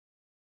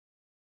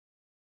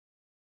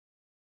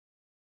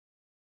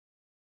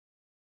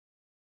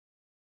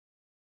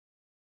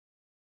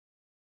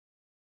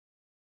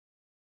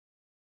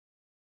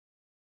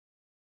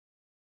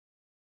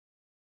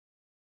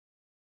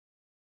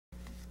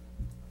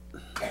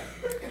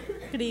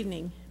Good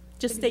evening.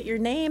 Just state your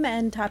name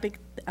and topic,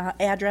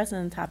 address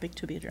and topic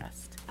to be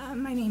addressed.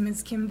 My name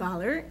is Kim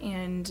Baller,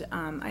 and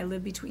I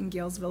live between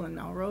Galesville and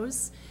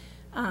Melrose.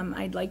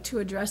 I'd like to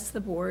address the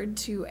board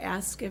to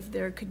ask if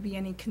there could be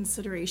any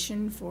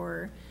consideration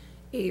for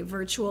a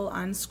virtual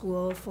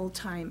on-school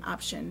full-time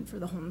option for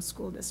the Holmen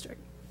School District,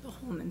 the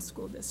Holmen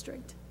School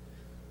District.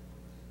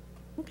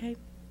 Okay.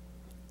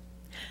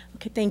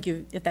 Okay, thank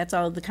you. If that's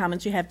all the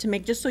comments you have to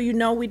make, just so you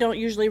know, we don't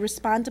usually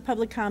respond to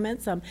public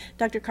comments.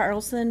 Dr.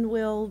 Carlson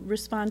will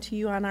respond to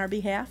you on our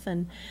behalf,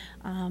 and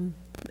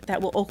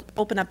that will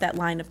open up that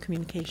line of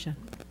communication.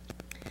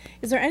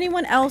 Is there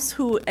anyone else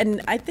who,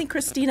 and I think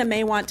Christina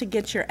may want to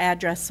get your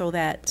address so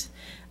that,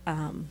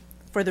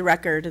 for the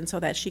record, and so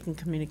that she can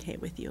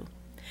communicate with you.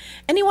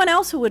 Anyone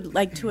else who would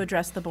like to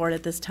address the board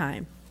at this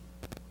time?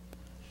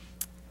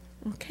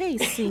 Okay,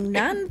 seeing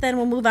none, then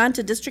we'll move on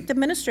to District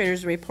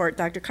Administrator's report.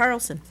 Dr.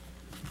 Carlson.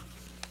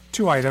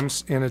 2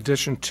 items in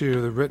addition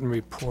to the written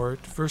report.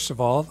 First of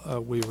all,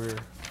 we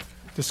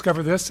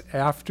discovered this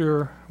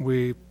after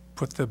we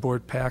put the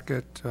board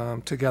packet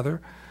together.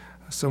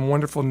 Some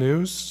wonderful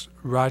news.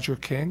 Roger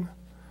King,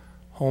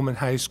 Holmen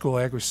High School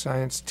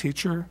agri-science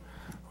teacher,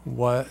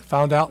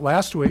 found out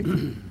last week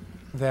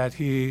that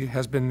he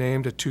has been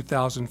named a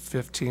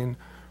 2015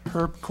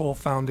 Herb Cole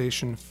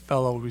Foundation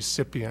Fellow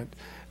recipient.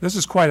 This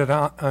is quite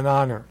an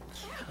honor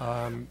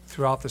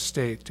throughout the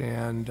state,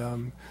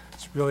 and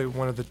it's really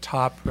one of the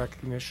top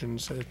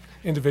recognitions that an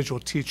individual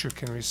teacher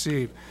can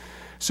receive.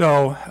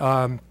 So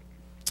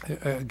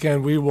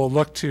again, we will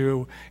look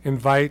to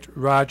invite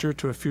Roger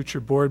to a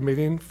future board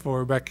meeting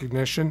for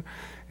recognition,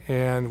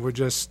 and we're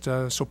just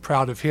so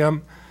proud of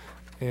him,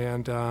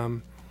 and I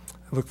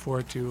look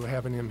forward to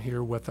having him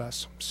here with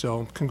us.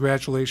 So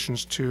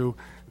congratulations to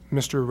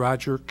Mr.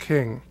 Roger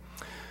King.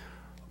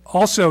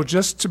 Also,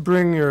 just to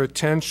bring your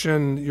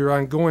attention, your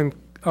ongoing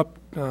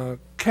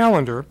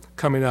calendar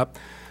coming up,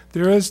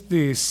 there is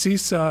the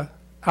CISA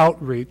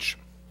outreach,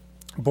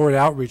 board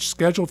outreach,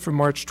 scheduled for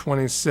March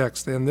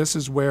 26th, and this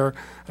is where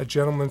a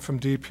gentleman from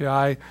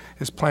DPI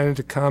is planning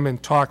to come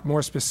and talk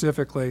more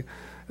specifically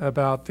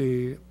about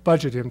the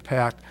budget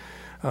impact,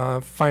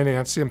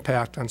 finance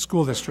impact on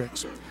school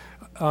districts.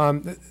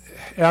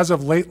 As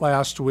of late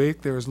last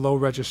week, there is low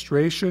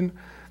registration.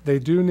 They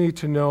do need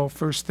to know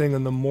first thing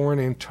in the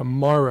morning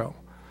tomorrow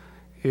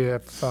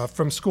if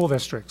from school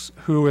districts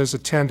who is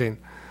attending.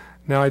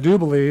 Now, I do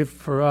believe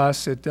for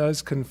us it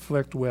does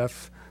conflict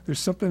with, there's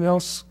something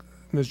else,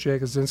 Ms.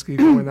 Jagosinski,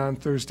 going on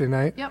Thursday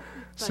night. Yep.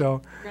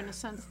 So,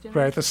 Renaissance dinner.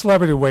 right, the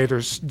celebrity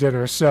waiters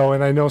dinner. So,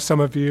 and I know some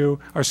of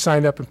you are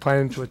signed up and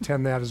planning to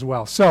attend that as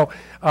well. So,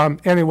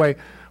 anyway,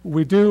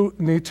 we do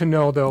need to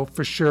know, though,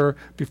 for sure,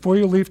 before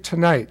you leave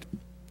tonight,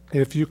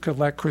 if you could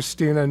let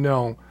Christina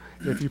know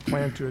if you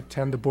plan to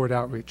attend the board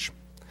outreach.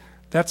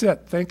 That's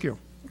it. Thank you.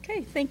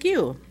 Okay, thank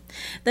you.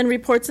 Then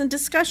reports and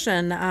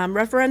discussion,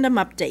 referendum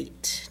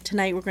update.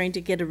 Tonight we're going to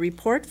get a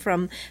report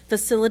from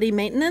facility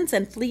maintenance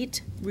and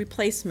fleet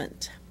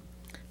replacement.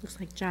 Looks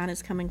like John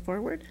is coming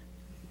forward.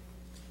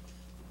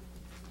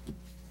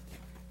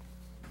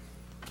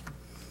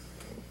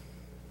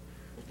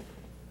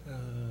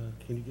 Can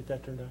you get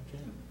that turned on,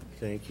 Jan?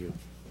 Thank you.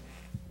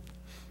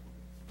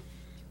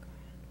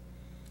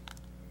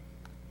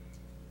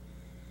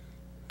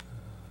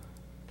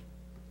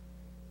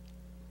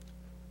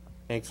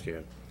 Thanks,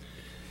 Jan.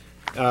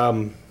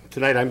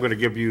 Tonight I'm going to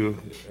give you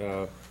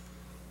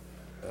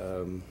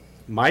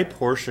my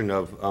portion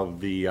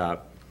of the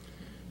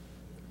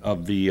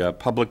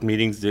public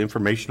meetings, the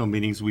informational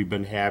meetings we've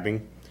been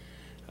having.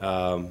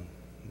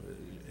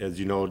 As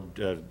you know,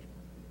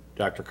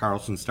 Dr.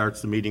 Carlson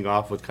starts the meeting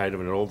off with kind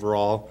of an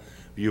overall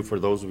view for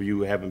those of you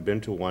who haven't been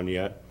to one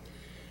yet.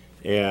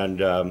 And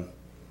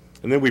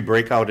then we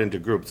break out into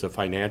groups, a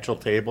financial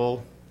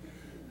table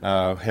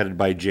headed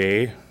by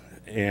Jay,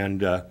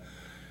 and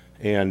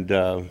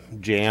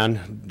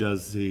Jan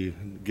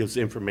gives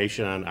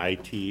information on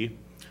IT.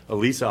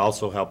 Elisa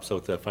also helps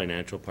with the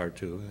financial part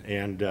too,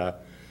 and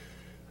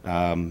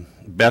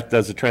Beth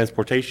does the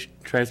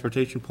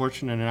transportation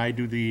portion, and I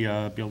do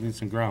the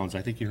buildings and grounds.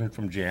 I think you heard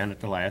from Jan at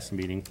the last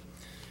meeting.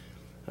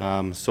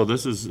 So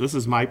this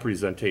is my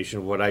presentation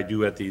of what I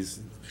do at these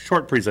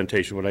short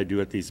presentation what I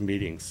do at these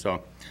meetings.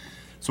 So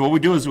what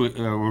we do is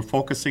we're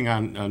focusing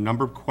on a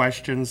number of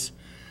questions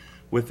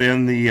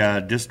within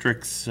the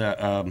district's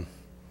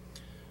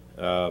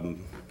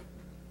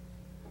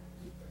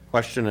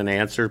question and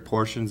answer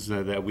portions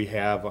that we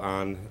have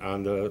on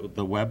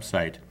the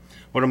website.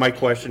 One of my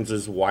questions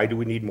is, why do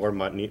we need more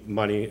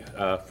money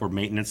for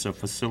maintenance of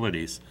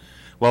facilities?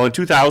 Well, in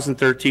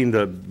 2013,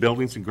 the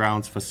Buildings and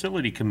Grounds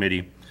Facility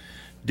Committee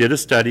did a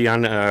study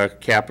on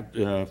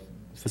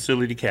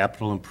facility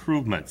capital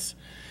improvements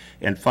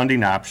and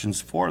funding options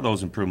for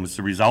those improvements.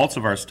 The results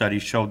of our study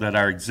showed that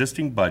our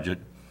existing budget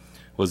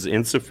was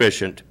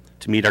insufficient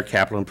to meet our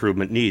capital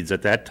improvement needs.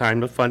 At that time,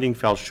 the funding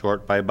fell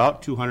short by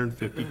about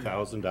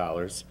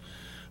 $250,000.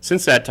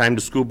 Since that time,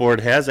 the school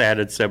board has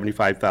added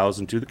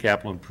 $75,000 to the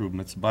capital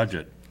improvements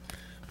budget.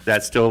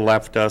 That still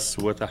left us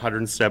with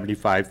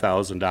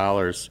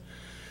 $175,000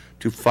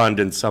 to fund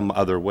in some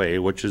other way,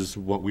 which is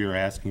what we are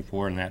asking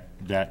for in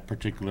that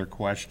particular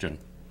question.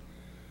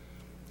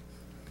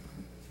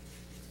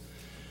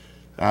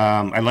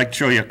 I'd like to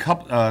show you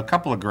a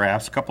couple of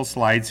graphs, a couple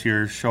slides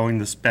here showing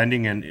the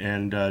spending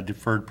and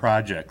deferred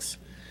projects.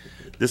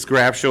 This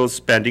graph shows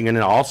spending and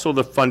also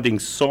the funding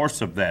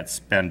source of that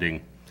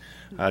spending.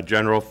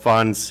 General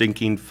fund,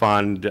 sinking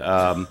fund,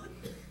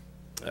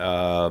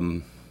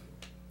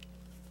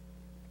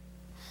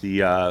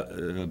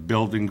 the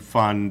building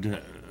fund,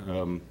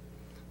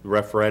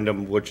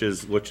 referendum, which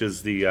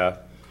is the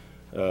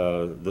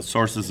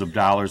sources of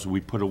dollars we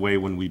put away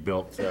when we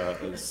built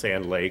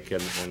Sand Lake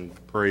and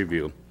Prairie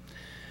View.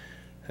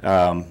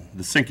 The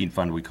sinking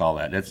fund, we call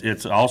that.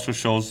 It also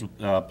shows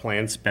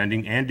planned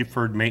spending and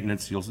deferred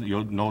maintenance.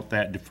 You'll note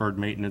that deferred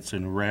maintenance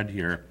in red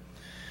here.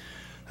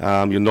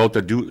 You'll note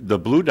the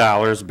blue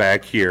dollars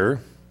back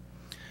here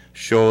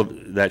show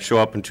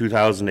up in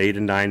 2008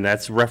 and 9.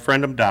 That's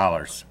referendum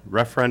dollars.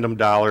 Referendum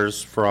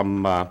dollars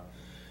from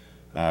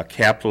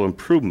capital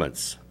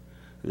improvements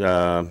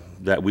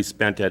that we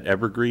spent at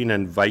Evergreen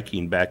and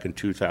Viking back in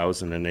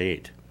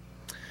 2008.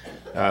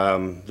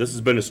 This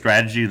has been a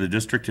strategy the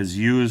district has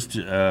used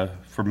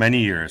for many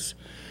years.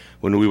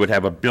 When we would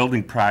have a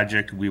building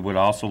project, we would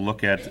also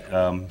look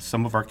at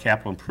some of our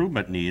capital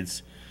improvement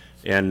needs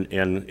and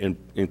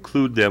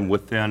include them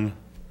within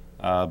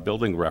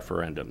building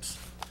referendums.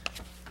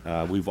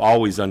 We've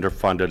always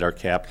underfunded our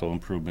capital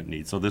improvement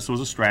needs, so this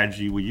was a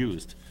strategy we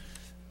used.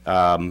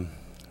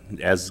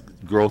 As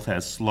growth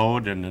has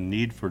slowed and the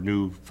need for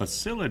new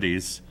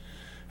facilities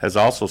has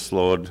also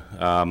slowed,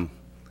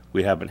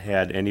 we haven't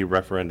had any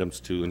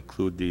referendums to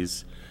include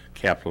these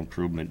capital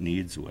improvement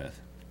needs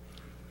with.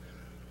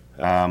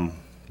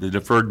 The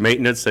deferred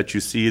maintenance that you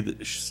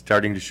see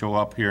starting to show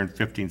up here in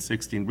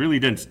 15-16 really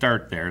didn't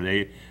start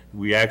there.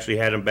 We actually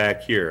had them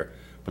back here,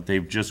 but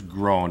they've just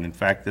grown. In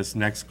fact, this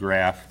next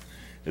graph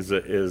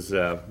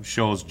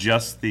shows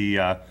just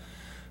the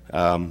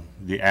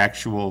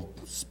actual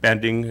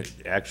spending,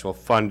 actual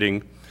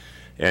funding,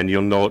 and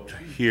you'll note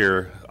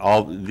here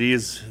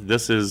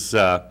this is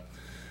our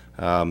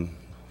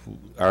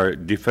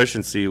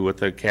deficiency with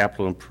the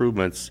capital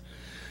improvements.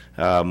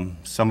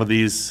 Some of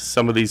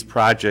these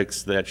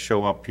projects that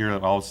show up here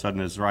all of a sudden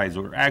as rise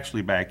are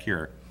actually back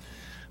here,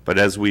 but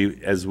as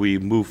we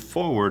move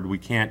forward, we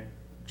can't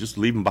just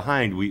leave them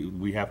behind.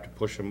 We have to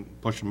push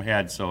them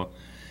ahead. So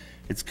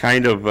it's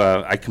kind of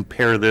I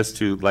compare this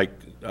to like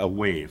a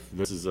wave.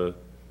 This is a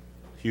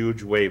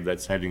huge wave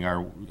that's heading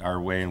our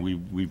way, and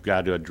we've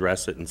got to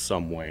address it in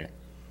some way,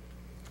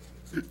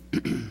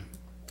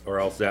 or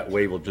else that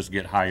wave will just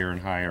get higher and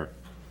higher.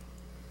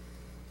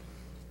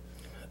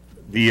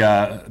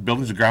 The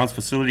Buildings and Grounds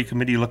Facility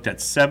Committee looked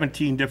at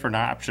 17 different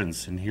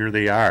options, and here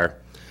they are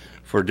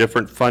for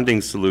different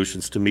funding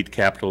solutions to meet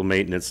capital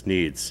maintenance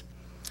needs.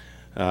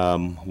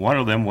 One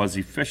of them was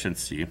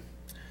efficiency,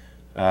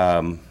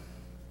 and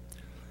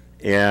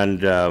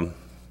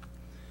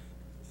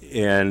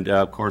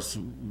of course,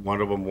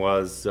 one of them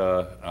was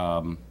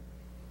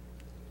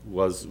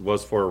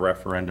for a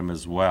referendum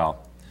as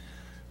well.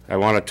 I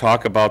want to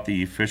talk about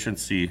the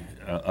efficiency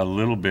a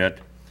little bit.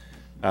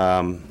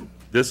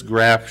 This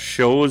graph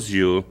shows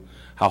you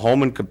how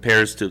Holmen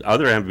compares to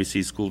other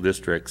MVC school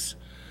districts.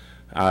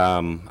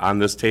 On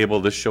this table,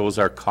 this shows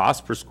our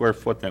cost per square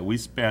foot that we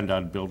spend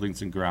on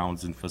buildings and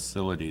grounds and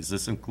facilities.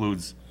 This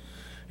includes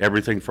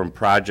everything from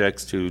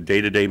projects to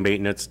day-to-day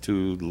maintenance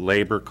to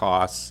labor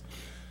costs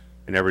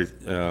and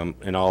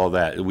and all of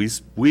that. We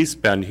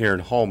spend here in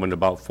Holmen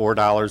about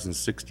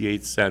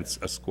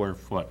 $4.68 a square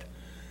foot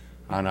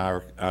on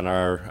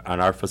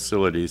our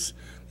facilities.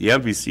 The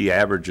MVC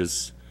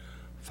averages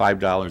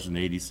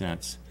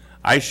 $5.80.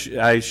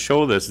 I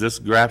show this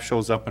graph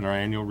shows up in our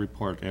annual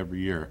report every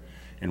year,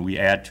 and we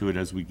add to it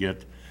as we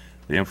get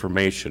the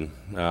information.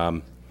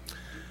 The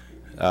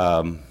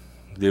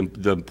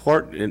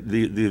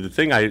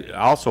thing I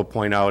also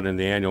point out in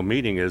the annual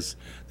meeting is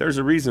there's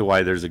a reason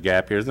why there's a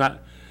gap here. It's not,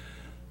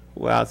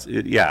 well,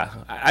 yeah,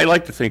 I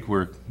like to think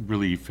we're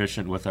really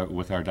efficient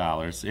with our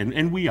dollars,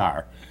 and we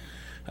are.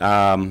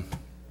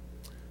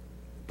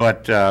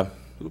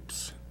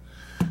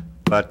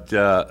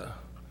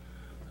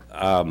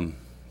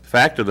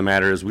 Fact of the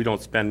matter is we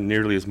don't spend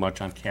nearly as much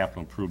on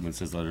capital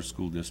improvements as other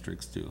school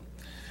districts do.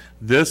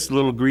 This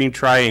little green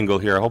triangle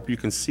here, I hope you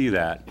can see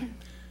that,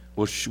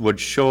 would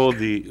show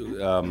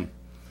the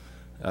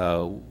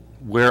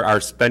where our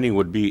spending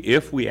would be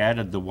if we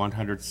added the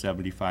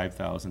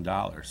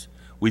 $175,000.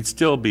 We'd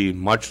still be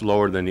much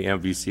lower than the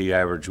MVC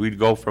average. We'd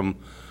go from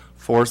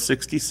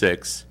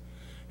 466,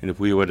 and if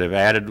we would have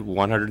added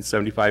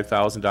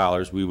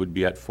 $175,000, we would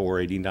be at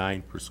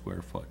 $489 per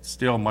square foot.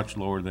 Still much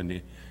lower than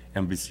the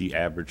MVC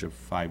average of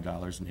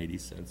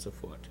 $5.80 a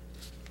foot.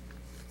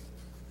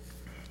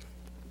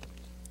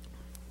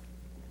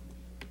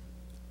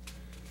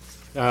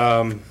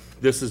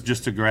 This is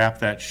just a graph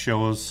that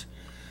shows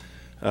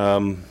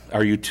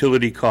our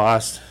utility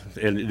costs,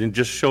 and it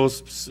just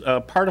shows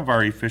part of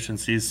our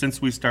efficiencies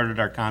since we started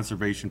our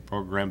conservation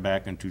program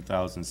back in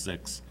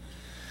 2006.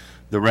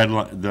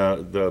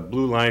 The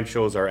blue line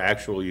shows our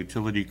actual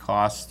utility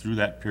costs through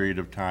that period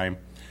of time.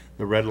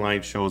 The red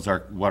line shows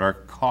what our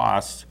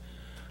costs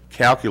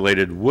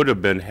calculated would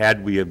have been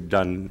had we have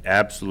done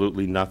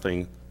absolutely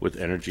nothing with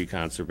energy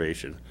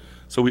conservation.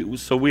 So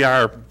we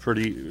are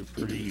pretty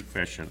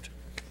efficient.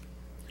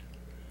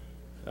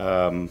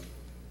 One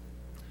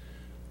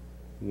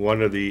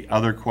of the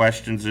other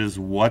questions is,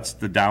 what's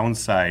the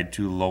downside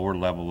to lower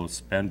level of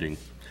spending?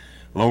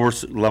 Lower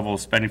level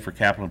of spending for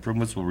capital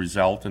improvements will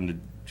result in the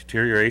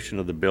deterioration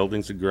of the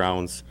buildings and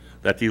grounds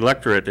that the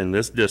electorate in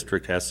this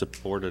district has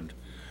supported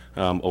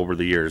over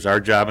the years. Our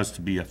job is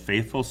to be a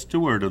faithful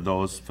steward of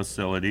those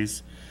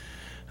facilities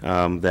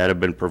that have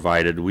been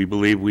provided. We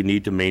believe we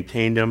need to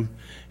maintain them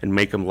and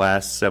make them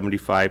last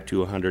 75 to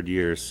 100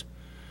 years.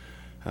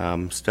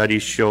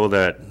 Studies show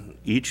that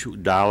each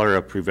dollar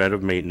of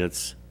preventive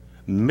maintenance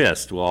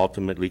missed will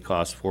ultimately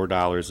cost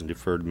 $4 in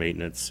deferred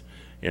maintenance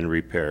and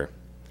repair.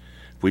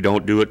 If we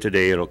don't do it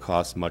today, it'll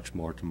cost much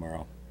more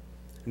tomorrow.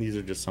 And these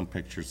are just some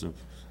pictures of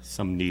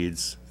some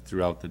needs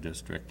throughout the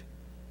district.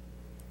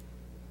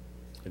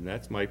 And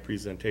that's my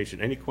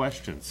presentation. Any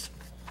questions?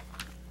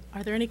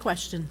 Are there any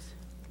questions?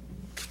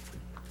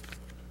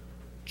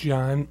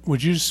 John,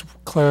 would you just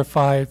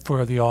clarify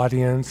for the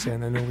audience,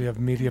 and I know we have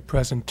media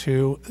present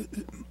too,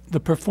 the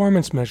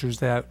performance measures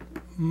that,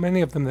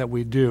 many of them that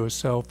we do,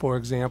 so for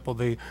example,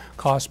 the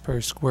cost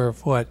per square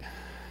foot,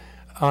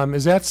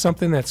 is that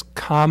something that's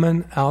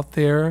common out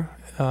there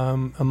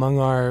among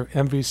our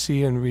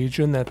MVC and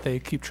region, that they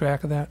keep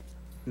track of that?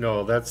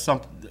 No, that's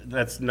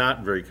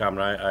not very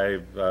common.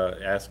 I've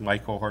asked my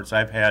cohorts.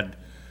 I've had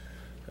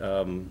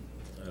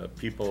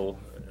people,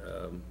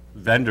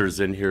 vendors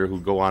in here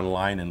who go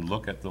online and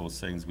look at those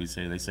things.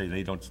 They say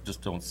they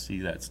don't see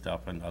that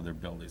stuff in other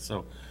buildings.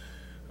 So,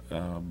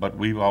 but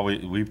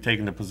we've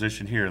taken the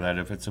position here that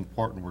if it's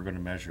important, we're going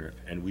to measure it,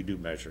 and we do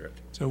measure it.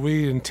 So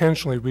we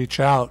intentionally reach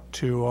out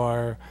to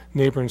our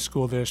neighboring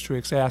school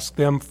districts, ask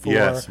them for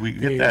Yes, we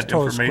get the that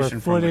total square information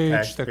from the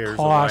footage, the Taxpayers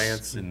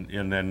costs. Alliance,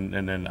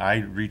 and then I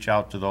reach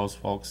out to those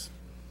folks.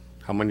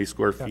 How many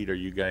square feet are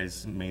you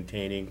guys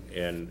maintaining?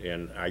 And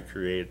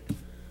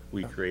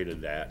we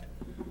created that.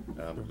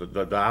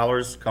 The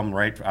dollars come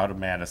right out of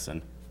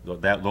Madison.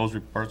 Those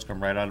reports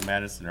come right out of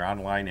Madison. They're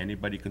online.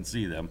 Anybody can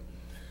see them.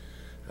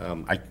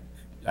 The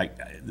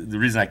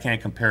reason I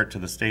can't compare it to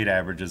the state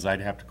average is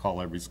I'd have to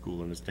call every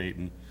school in the state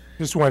and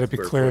Just want to be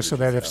square clear so footage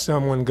that and if stuff.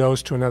 someone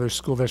goes to another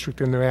school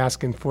district and they're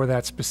asking for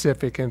that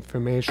specific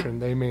information,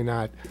 they may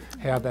not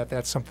have that.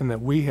 That's something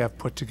that we have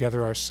put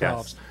together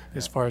ourselves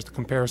as far as the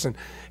comparison.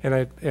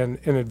 And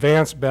in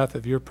advance, Beth,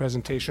 of your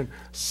presentation,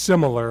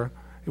 similar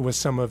with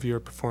some of your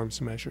performance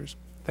measures.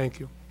 Thank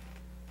you.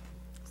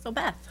 So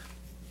Beth?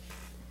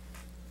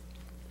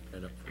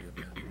 Right up for you,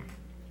 Beth.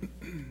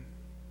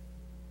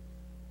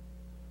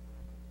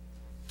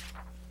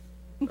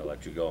 I'll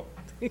let you go.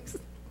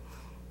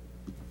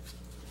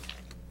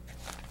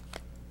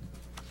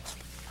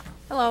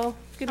 Hello,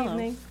 good Hello.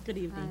 evening. Good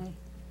evening.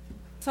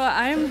 So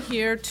I'm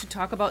here to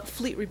talk about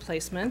fleet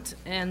replacement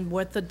and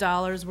what the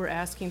dollars we're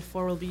asking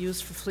for will be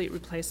used for fleet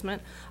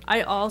replacement.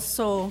 I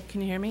also,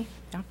 can you hear me?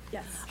 Yeah?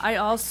 Yes. I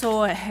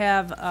also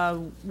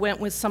have went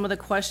with some of the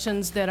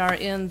questions that are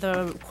in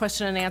the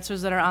question and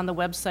answers that are on the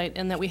website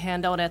and that we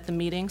hand out at the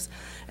meetings.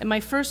 And my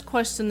first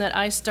question that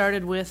I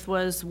started with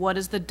was, what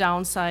is the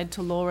downside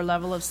to lower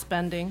level of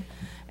spending?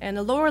 And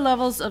the lower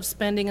levels of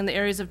spending in the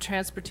areas of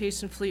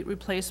transportation fleet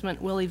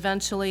replacement will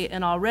eventually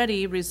and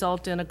already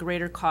result in a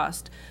greater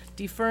cost.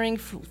 Deferring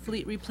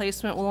fleet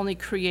replacement will only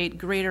create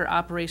greater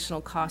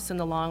operational costs in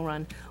the long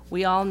run.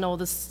 We all know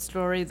the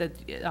story that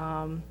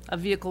a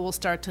vehicle will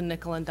start to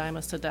nickel and dime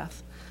us to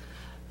death.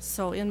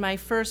 So in my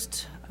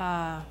first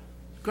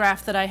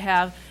graph that I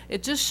have,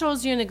 it just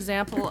shows you an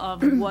example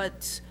of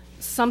what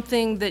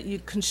something that you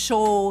can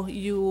show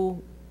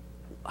you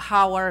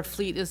how our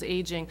fleet is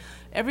aging.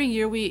 Every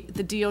year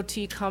the DOT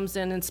comes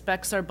in and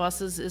inspects our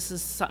buses. This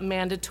is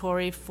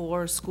mandatory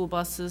for school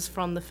buses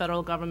from the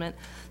federal government.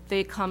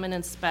 They come and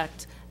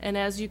inspect. And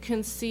as you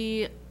can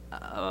see,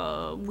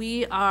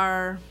 the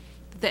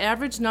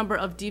average number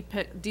of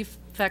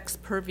defects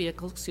per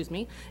vehicle,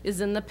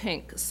 is in the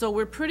pink. So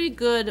we're pretty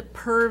good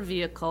per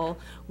vehicle.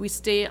 We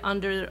stay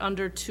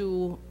under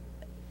 2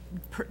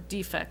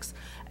 defects.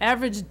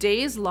 Average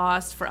days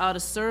lost for out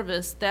of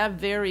service, that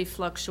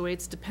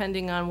fluctuates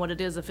depending on what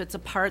it is. If it's a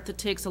part that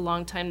takes a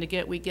long time to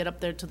get, we get up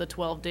there to the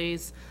 12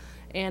 days.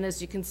 And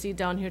as you can see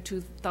down here,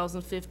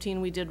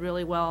 2015, we did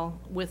really well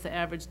with the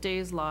average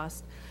days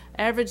lost.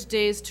 Average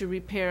days to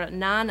repair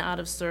non-out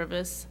of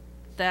service,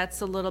 that's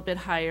a little bit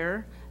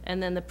higher.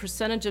 And then the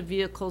percentage of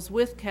vehicles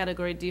with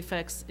category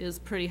defects is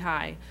pretty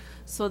high.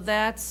 So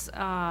that's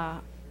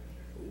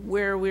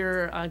where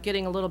we're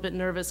getting a little bit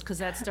nervous, because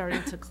that's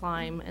starting to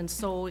climb, and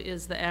so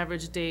is the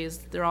average days.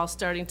 They're all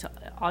starting to,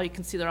 all you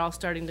can see, they're all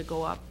starting to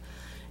go up.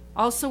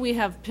 Also, we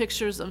have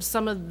pictures of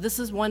this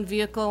is one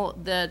vehicle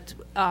that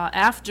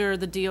after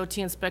the DOT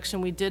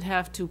inspection we did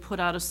have to put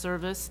out of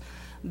service.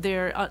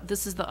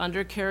 This is the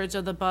undercarriage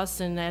of the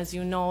bus, and as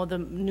you know, the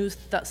new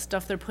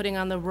stuff they're putting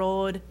on the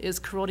road is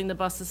corroding the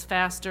buses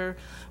faster.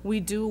 We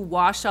do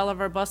wash all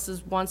of our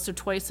buses once or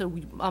twice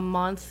a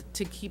month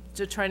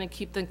to try to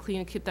keep them clean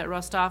and keep that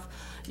rust off.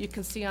 You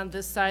can see on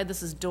this side,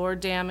 this is door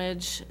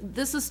damage.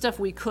 This is stuff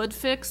we could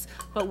fix,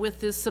 but with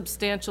this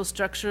substantial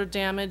structural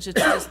damage,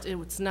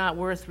 it's not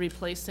worth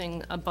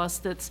replacing a bus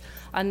that's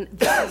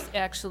this is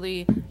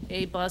actually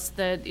a bus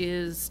that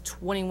is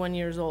 21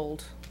 years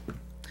old.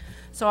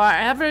 So our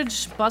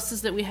average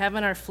buses that we have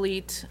in our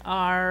fleet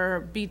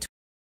are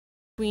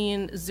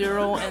between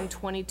 0 and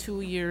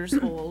 22 years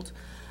old.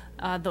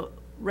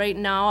 Right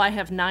now, I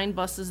have 9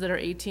 buses that are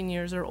 18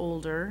 years or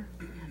older.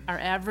 Our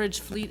average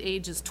fleet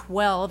age is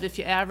 12. If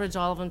you average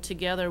all of them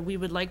together, we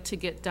would like to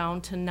get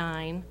down to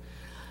 9.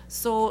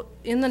 So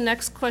in the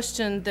next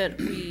question that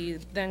we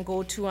then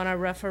go to on our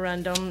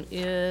referendum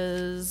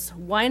is,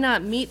 why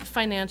not meet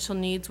financial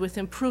needs with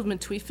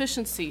improvement to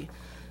efficiency?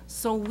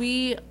 So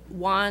we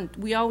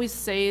always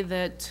say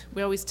that,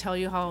 we always tell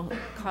you how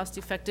cost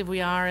effective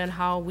we are and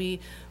how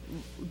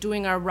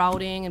doing our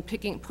routing and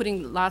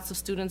putting lots of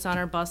students on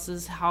our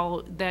buses,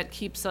 how that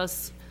keeps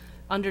us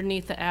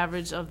underneath the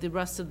average of the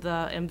rest of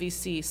the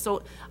MVC.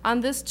 So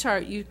on this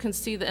chart, you can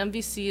see the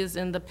MVC is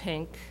in the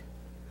pink,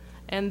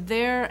 and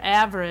their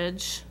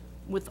average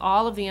with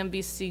all of the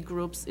MVC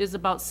groups is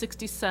about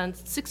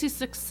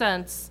 66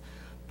 cents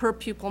per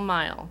pupil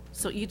mile.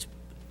 So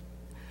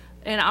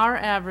and our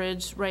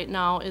average right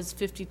now is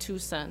 52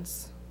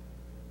 cents.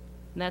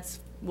 And that's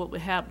what we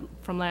have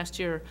from last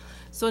year.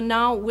 So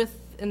now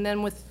in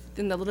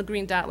the little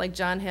green dot like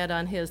John had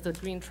on his, the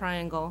green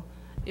triangle,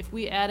 if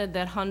we added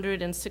that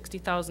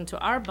 160,000 to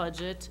our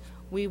budget,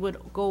 we would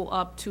go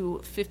up to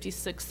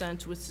 56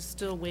 cents, which is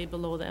still way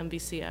below the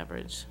MVC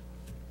average.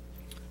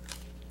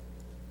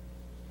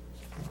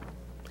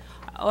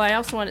 Oh, I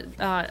also wanted,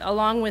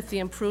 along with the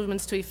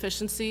improvements to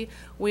efficiency,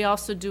 we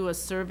also do a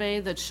survey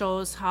that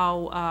shows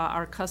how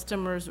our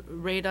customers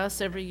rate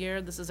us every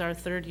year. This is our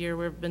 3rd year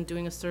we've been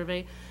doing a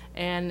survey.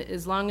 And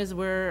as long as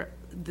we're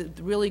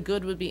really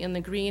good would be in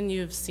the green.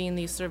 You've seen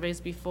these surveys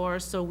before.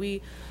 So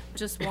we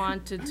just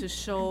wanted to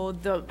show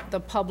the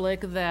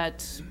public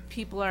that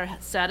people are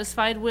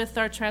satisfied with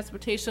our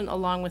transportation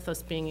along with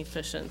us being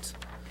efficient.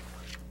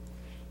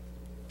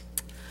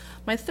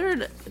 My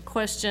third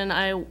question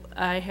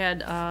I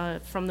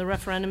had from the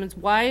referendum is,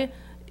 why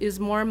is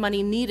more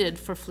money needed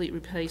for fleet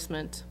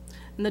replacement?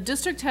 And the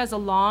district has a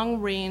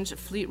long-range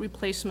fleet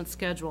replacement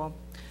schedule.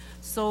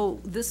 So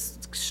this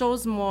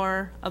shows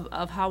more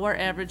of how our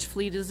average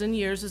fleet is in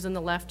years, is in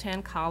the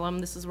left-hand column.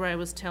 This is where I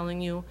was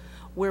telling you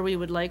where we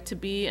would like to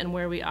be and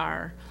where we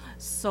are.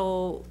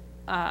 So,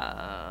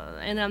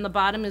 and on the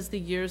bottom is the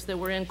years that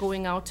we're in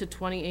going out to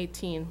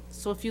 2018.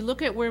 So if you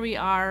look at where we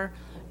are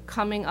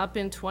coming up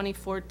in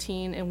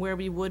 2014 and where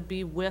we would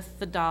be with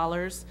the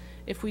dollars,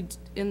 if we,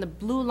 in the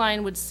blue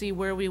line, would see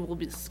where we will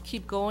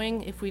keep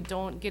going if we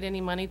don't get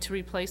any money to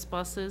replace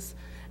buses.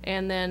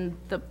 And then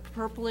the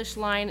purplish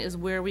line is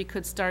where we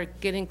could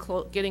start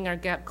getting our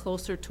gap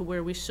closer to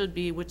where we should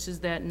be, which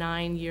is that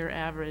 9-year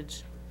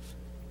average.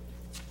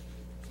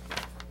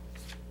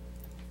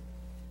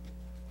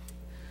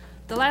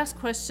 The last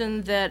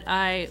question that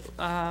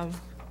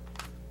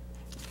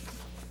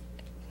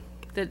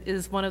that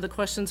is one of the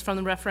questions from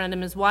the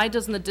referendum is, why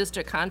doesn't the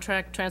district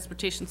contract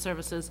transportation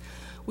services?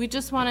 We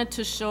just wanted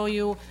to show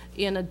you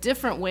in a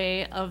different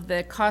way of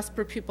the cost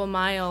per pupil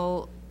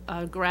mile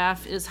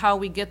graph is how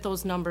we get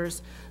those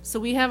numbers. So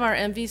we have our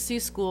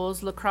MVC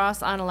schools, La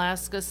Crosse,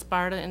 Onalaska,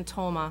 Sparta, and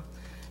Tomah.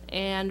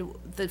 And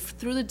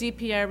through the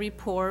DPI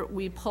report,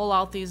 we pull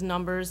out these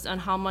numbers on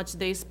how much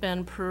they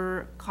spend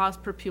per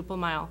cost per pupil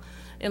mile.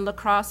 In La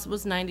Crosse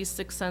was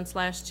 96 cents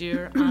last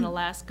year.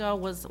 Onalaska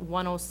was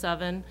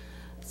 107.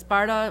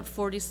 Sparta,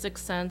 46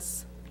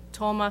 cents.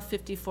 Tomah,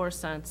 54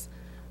 cents.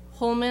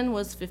 Holmen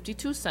was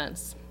 52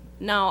 cents.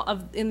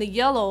 Now, in the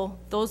yellow,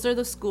 those are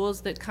the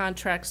schools that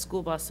contract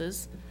school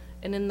buses.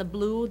 And in the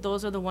blue,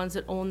 those are the ones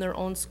that own their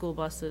own school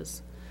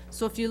buses.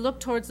 So if you look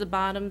towards the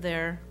bottom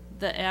there,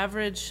 the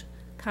average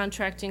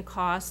contracting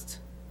cost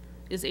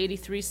is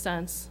 83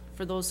 cents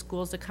for those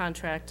schools that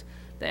contract.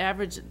 The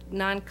average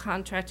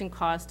non-contracting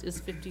cost is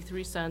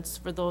 53 cents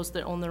for those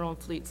that own their own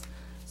fleets.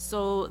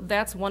 So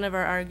that's one of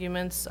our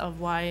arguments of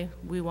why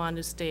we want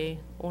to stay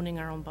owning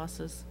our own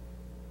buses.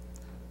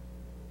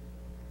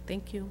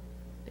 Thank you.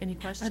 Any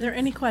questions? Are there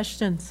any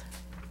questions?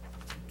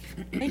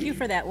 Thank you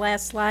for that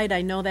last slide.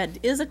 I know that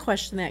is a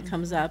question that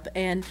comes up,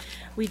 and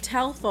we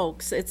tell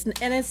folks, it's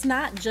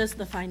not just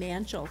the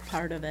financial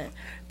part of it,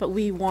 but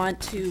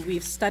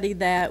we've studied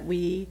that.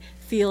 We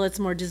feel it's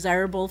more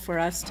desirable for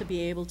us to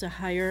be able to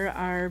hire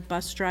our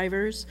bus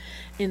drivers,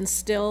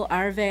 instill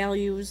our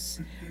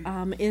values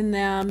in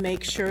them,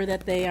 make sure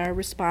that they are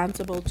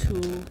responsible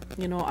to,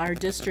 our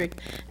district.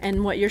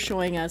 And what you're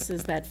showing us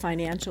is that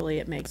financially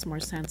it makes more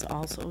sense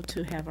also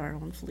to have our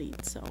own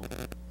fleet.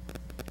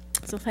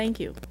 So thank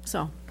you.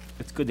 So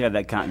It's good to have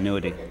that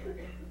continuity.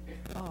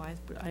 Oh,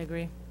 I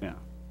agree. Yeah,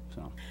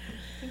 so.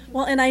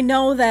 well, and I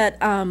know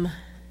that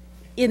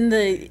in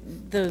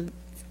the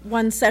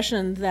one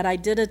session that I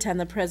did attend,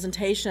 the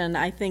presentation,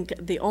 I think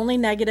the only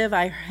negative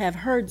I have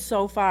heard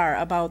so far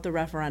about the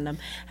referendum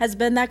has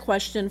been that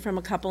question from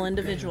a couple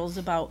individuals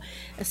about,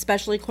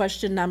 especially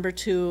question number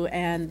 2,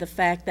 and the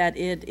fact that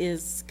it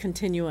is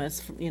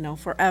continuous, you know,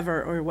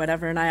 forever or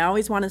whatever. And I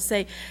always want to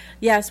say,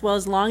 yes, well,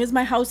 as long as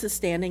my house is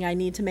standing, I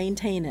need to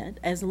maintain it.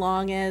 As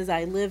long as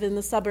I live in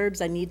the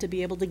suburbs, I need to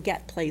be able to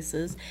get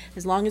places.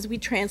 As long as we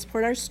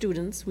transport our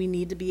students, we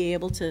need to be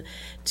able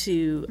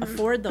to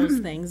afford those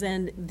things.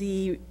 And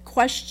the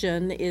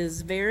question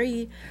is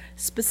very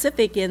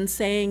specific in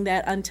saying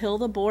that until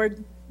the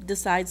board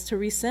decides to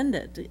rescind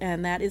it,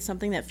 and that is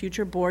something that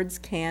future boards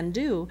can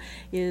do,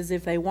 is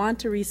if they want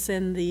to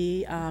rescind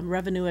the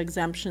revenue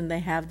exemption, they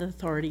have the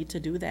authority to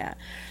do that.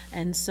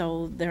 And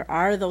so there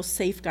are those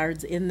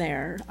safeguards in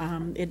there.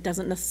 It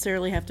doesn't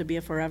necessarily have to be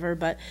a forever,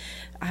 but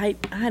I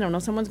don't know,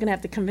 someone's gonna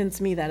have to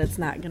convince me that it's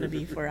not gonna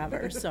be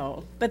forever,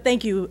 so. But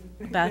thank you,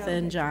 Beth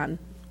and John.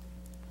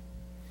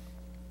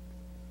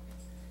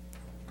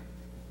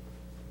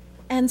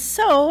 And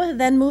so,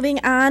 then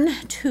moving on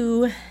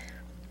to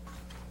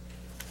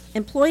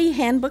employee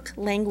handbook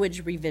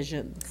language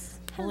revisions.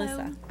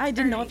 Melissa, I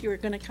didn't know if you were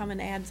going to come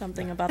and add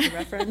something about the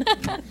referendum.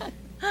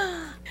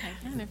 I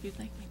can if you'd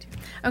like me to.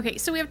 Okay,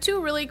 so we have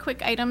 2 really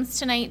quick items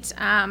tonight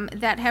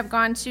that have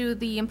gone to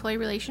the Employee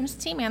Relations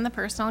Team and the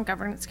Personnel and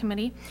Governance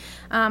Committee.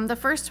 The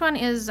first one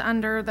is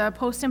under the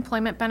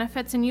post-employment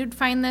benefits, and you'd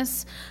find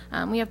this,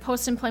 we have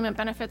post-employment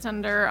benefits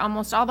under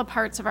almost all the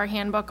parts of our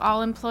handbook,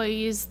 all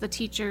employees, the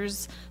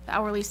teachers, the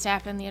hourly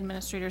staff, and the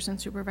administrators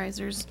and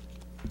supervisors.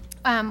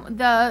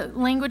 The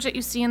language that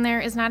you see in there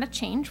is not a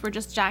change. We're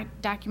just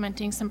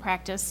documenting some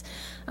practice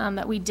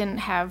that we didn't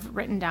have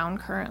written down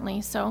currently,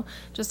 so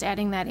just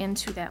adding that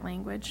into that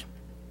language.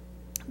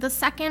 The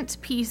second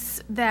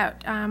piece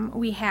that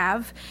we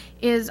have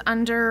is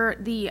under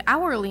the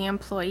hourly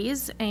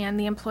employees and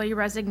the employee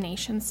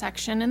resignation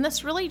section, and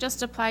this really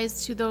just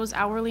applies to those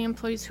hourly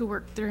employees who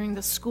work during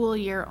the school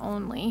year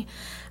only.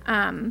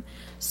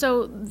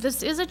 So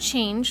this is a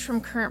change from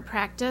current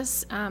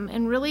practice,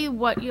 and really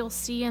what you'll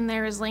see in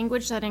there is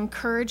language that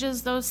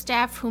encourages those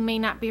staff who may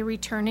not be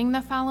returning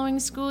the following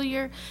school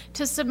year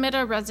to submit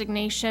a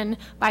resignation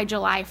by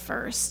July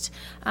 1st.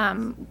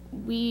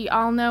 We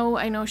all know,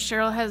 I know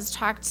Cheryl has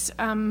talked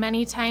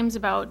many times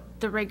about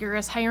the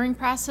rigorous hiring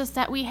process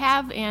that we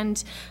have,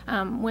 and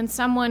when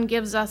someone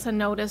gives us a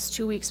notice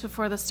 2 weeks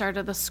before the start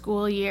of the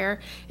school year,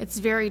 it's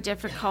very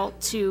difficult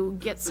to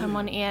get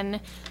someone in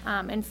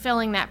and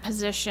filling that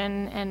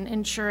position and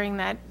ensuring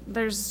that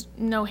there's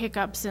no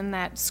hiccups in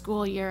that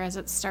school year as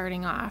it's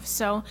starting off.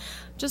 So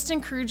just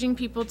encouraging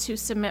people to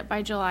submit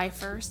by July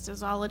 1st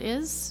is all it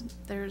is.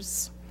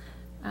 There's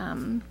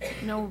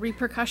no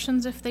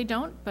repercussions if they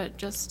don't, but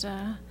just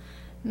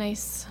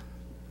nice.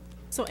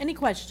 So any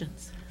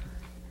questions?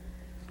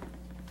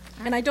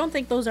 And I don't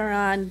think those are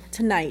on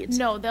tonight.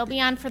 No, they'll be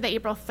on for the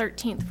April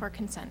 13th for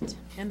consent.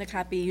 And the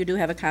copy, you do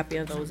have a copy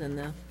of those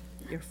in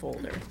your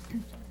folder.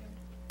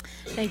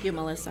 Thank you,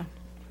 Melissa.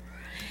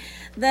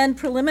 Then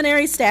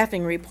preliminary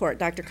staffing report,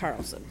 Dr.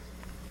 Carlson.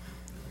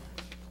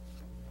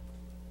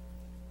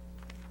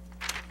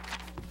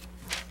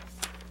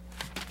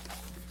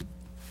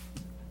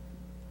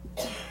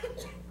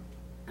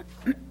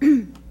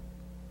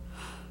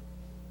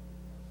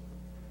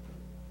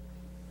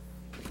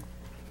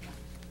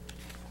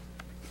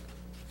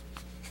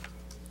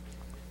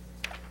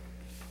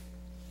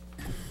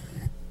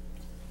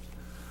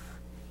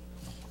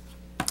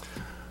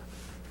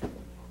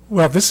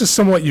 Well, this is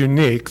somewhat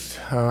unique.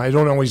 I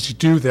don't always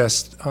do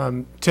this.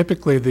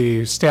 Typically,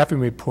 the staffing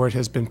report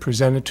has been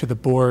presented to the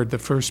board, the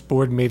first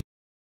board meeting,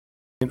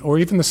 or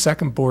even the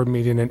second board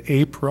meeting in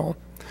April.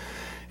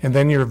 And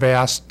then you've been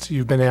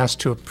asked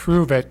to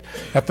approve it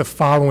at the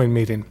following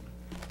meeting.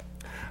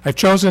 I've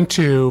chosen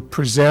to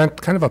present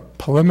kind of a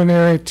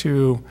preliminary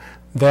to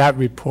that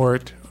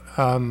report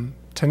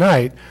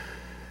tonight.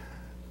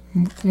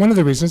 One of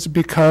the reasons is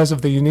because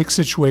of the unique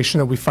situation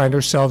that we find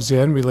ourselves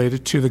in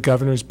related to the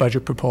governor's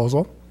budget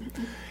proposal.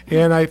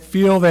 And I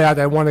feel that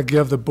I want to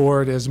give the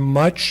board as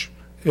much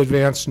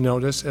advance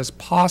notice as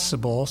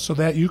possible so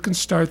that you can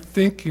start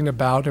thinking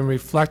about and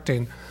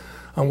reflecting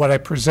on what I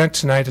present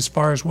tonight as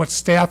far as what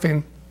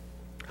staffing,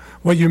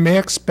 what you may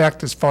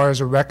expect as far as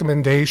a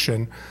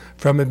recommendation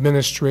from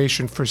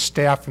administration for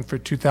staffing for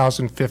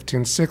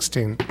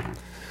 2015-16.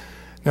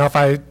 Now, if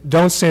I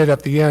don't say it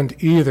at the end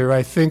either,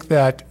 I think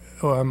that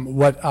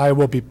what I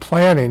will be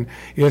planning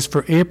is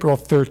for April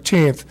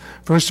 13th,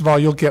 first of all,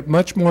 you'll get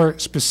much more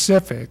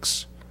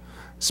specifics,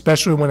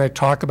 especially when I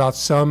talk about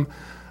some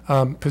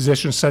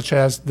positions such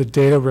as the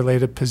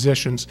data-related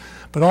positions.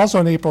 But also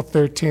on April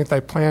 13th, I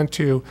plan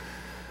to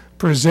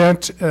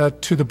present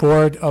to the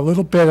board a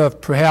little bit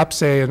of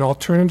perhaps an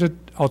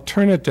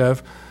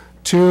alternative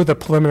to the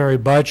preliminary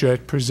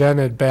budget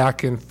presented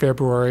back in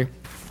February,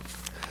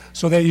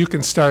 so that you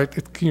can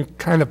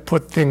kind of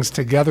put things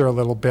together a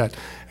little bit.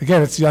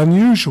 Again, it's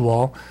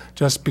unusual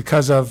just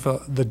because of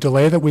the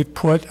delay that we've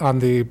put on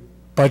the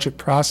budget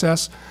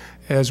process,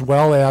 as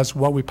well as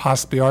what we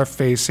possibly are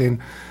facing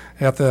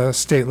at the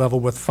state level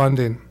with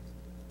funding.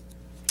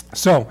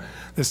 So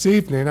this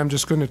evening, I'm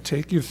just going to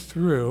take you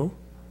through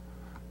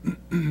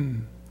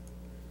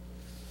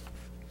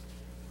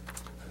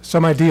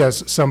some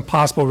ideas, some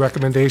possible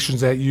recommendations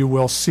that you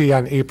will see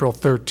on April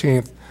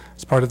 13th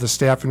as part of the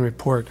staffing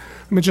report.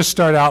 Let me just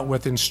start out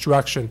with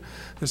instruction.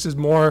 This is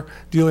more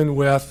dealing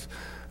with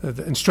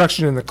the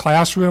instruction in the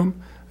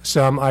classroom,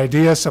 some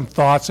ideas, some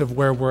thoughts of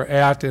where we're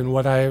at and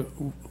what I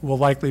will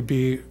likely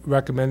be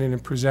recommending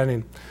and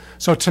presenting.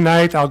 So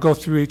tonight, I'll go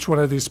through each one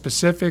of these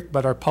specific,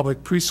 but our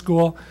public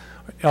preschool,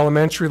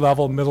 elementary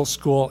level, middle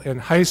school,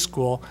 and high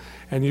school,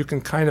 and you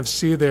can kind of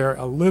see there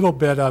a little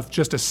bit of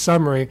just a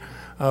summary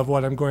of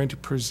what I'm going to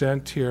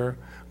present here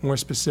more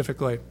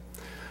specifically.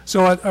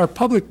 So at our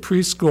public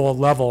preschool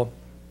level,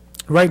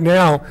 right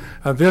now,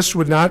 this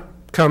should not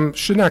come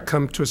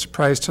to a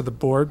surprise to the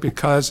board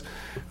because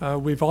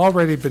we've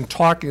already been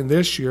talking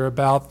this year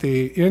about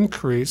the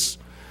increase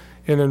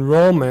in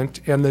enrollment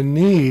and the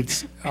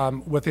needs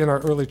within our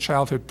early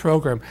childhood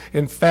program.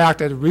 In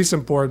fact, at a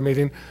recent board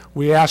meeting,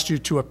 we asked you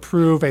to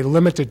approve a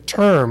limited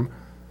term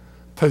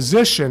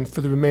position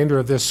for the remainder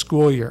of this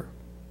school year.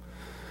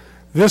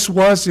 This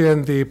was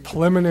in the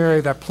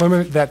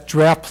that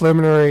draft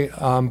preliminary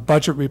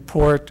budget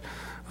report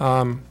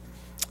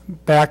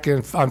back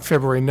on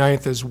February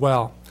 9th as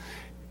well.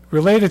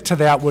 Related to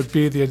that would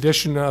be the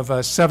addition of a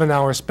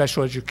 7-hour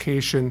special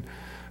education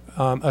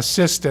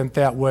assistant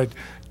that would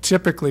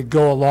typically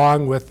go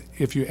along with,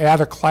 if you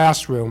add a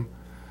classroom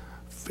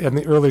in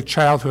the early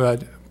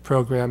childhood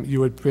program, you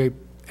would be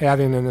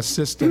adding an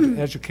assistant,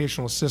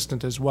 educational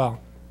assistant as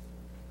well.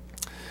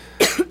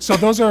 So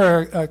those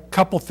are a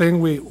couple things.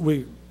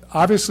 We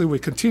obviously we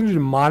continue to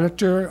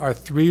monitor our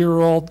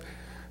three-year-olds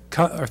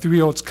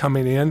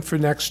coming in for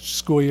next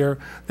school year.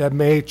 That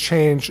may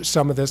change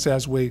some of this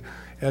as we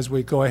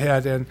go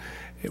ahead. And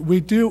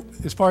we do,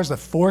 as far as the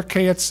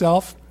 4K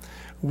itself,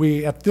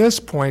 we at this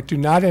point do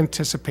not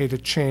anticipate a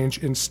change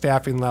in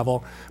staffing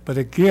level. But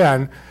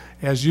again,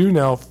 as you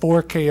know,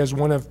 4K is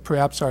one of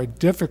perhaps our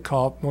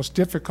most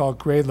difficult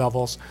grade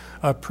levels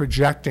of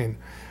projecting.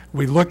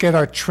 We look at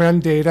our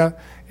trend data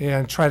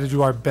and try to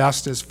do our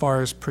best as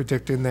far as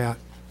predicting that.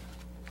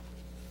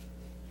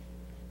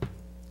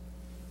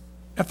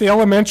 At the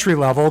elementary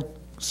level,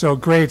 so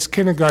grades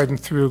kindergarten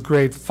through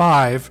grade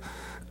 5,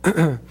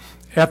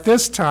 at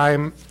this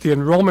time, the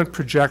enrollment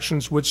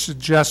projections would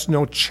suggest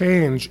no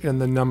change in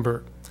the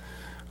number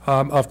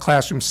of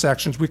classroom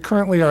sections. We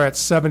currently are at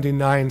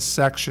 79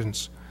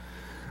 sections.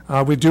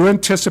 We do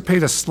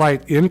anticipate a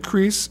slight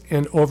increase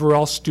in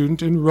overall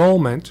student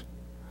enrollment.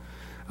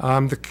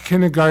 The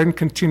kindergarten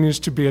continues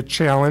to be a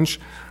challenge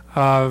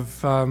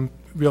of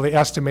really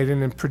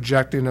estimating and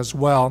projecting as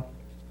well.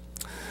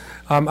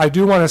 I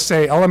do want to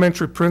say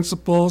elementary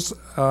principals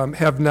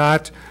have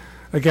not,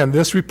 again,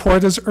 this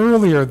report is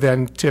earlier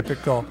than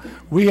typical.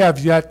 We're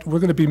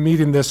going to be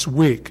meeting this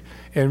week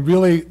and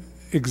really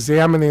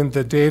examining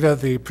the data,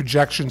 the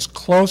projections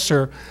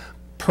closer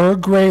per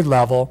grade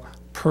level,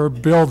 per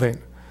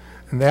building.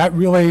 And that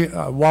really,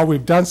 while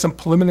we've done some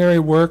preliminary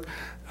work,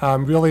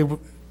 really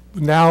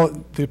now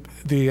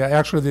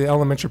actually the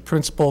elementary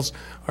principals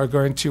are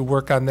going to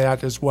work on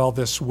that as well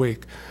this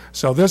week.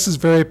 So this is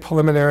very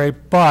preliminary,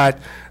 but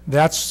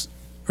that's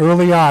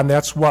early on,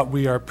 that's what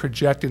we are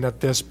projecting at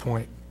this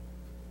point.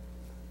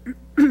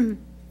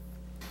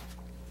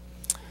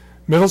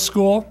 Middle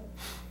school,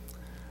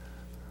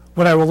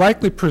 what I will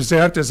likely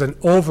present is an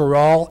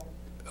overall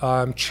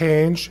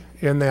change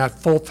in that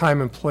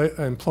full-time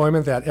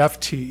employment, that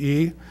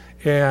FTE,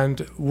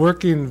 and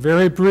working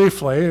very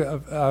briefly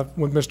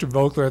with Mr.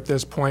 Vogler at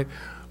this point.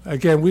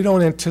 Again, we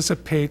don't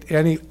anticipate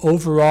any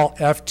overall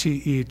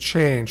FTE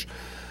change.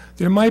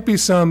 There might be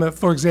some,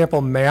 for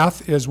example,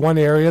 math is one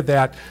area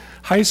that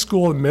high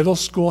school and middle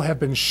school have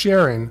been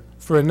sharing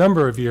for a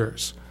number of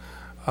years,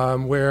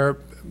 where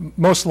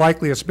most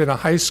likely it's been a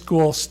high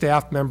school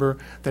staff member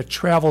that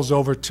travels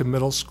over to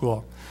middle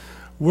school.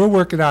 We're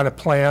working on a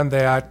plan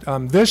that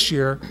this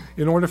year,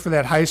 in order for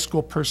that high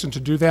school person to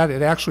do that,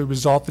 it actually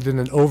resulted in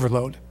an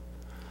overload.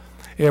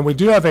 And we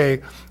do have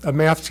a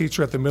math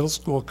teacher at the middle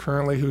school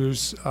currently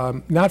who's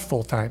not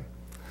full-time.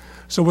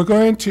 So we're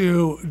going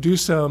to do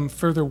some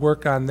further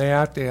work on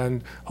that,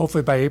 and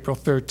hopefully by April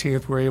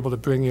 13th, we're able to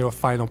bring you a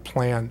final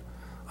plan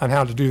on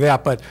how to do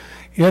that. But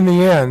in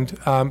the end,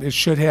 it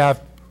should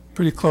have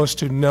pretty close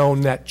to no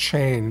net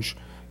change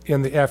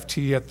in the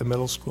FTE at the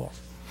middle school.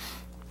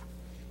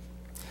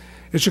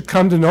 It should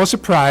come to no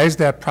surprise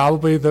that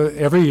probably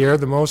every year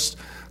the most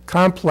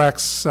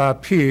complex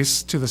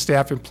piece to the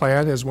staffing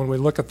plan is when we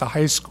look at the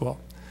high school,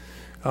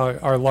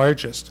 our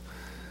largest.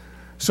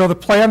 So the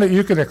plan that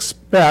you can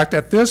expect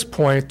at this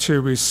point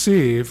to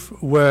receive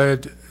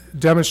would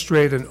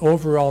demonstrate an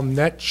overall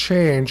net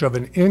change of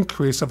an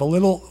increase of a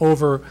little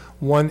over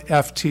 1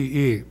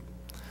 FTE.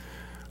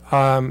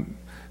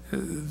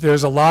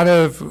 There's a lot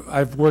of,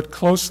 I've worked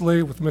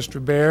closely with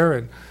Mr. Baer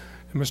and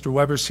Mr.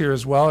 Weber's here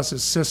as well as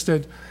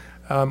assisted.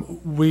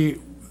 They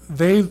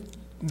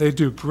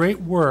do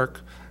great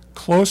work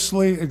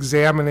closely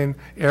examining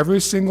every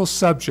single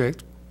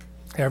subject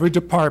every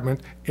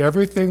department,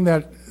 everything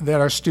that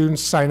our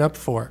students sign up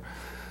for.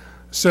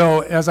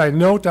 So as I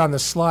note on the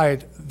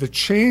slide, the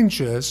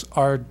changes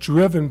are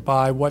driven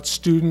by what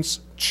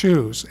students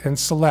choose and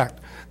select.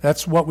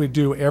 That's what we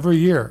do every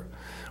year.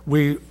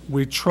 We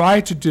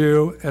try to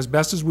do as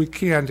best as we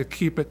can to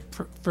keep it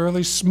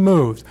fairly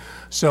smooth.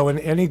 So in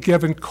any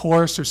given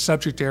course or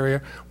subject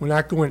area, we're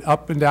not going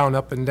up and down,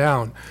 up and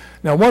down.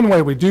 Now, one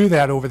way we do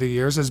that over the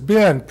years has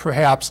been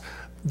perhaps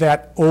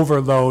that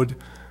overload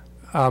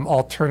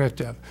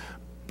alternative.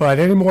 But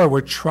anymore,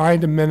 we're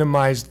trying to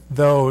minimize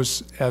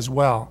those as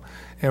well.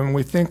 And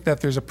we think that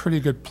there's a pretty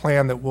good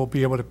plan that we'll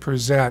be able to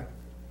present.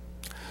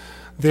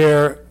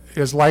 There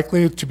is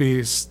likely to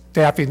be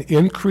staffing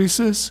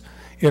increases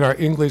in our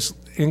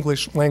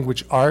English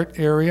language art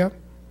area,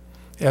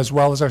 as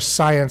well as our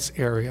science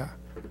area.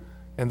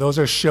 And those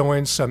are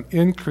showing some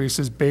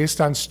increases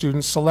based on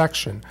student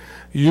selection,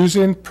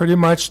 using pretty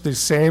much the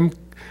same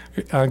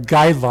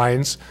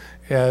guidelines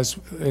as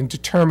in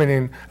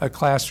determining a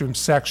classroom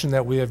section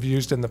that we have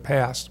used in the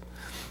past.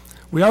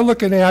 We are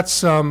looking at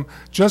some,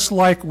 just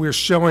like we're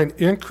showing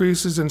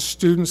increases in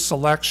student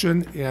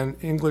selection in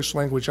English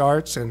language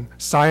arts and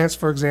science,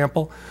 for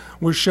example,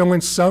 we're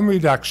showing some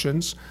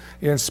reductions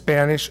in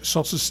Spanish,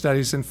 social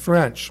studies, and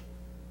French.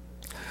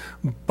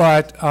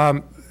 But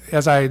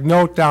as I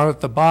note down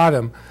at the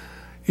bottom,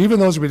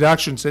 even those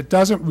reductions, it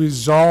doesn't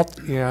result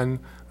in,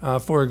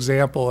 for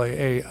example,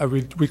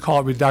 we call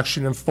it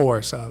reduction in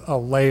force, a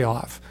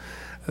layoff.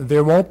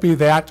 There won't be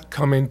that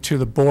coming to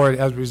the board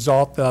as a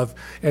result of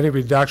any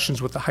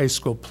reductions with the high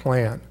school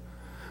plan.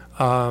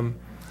 I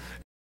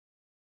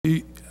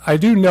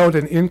do note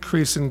an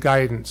increase in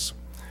guidance.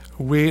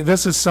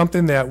 This is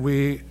something that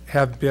we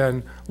have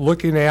been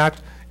looking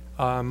at,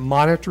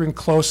 monitoring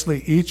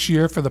closely each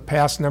year for the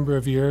past number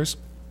of years.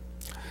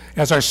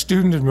 As our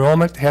student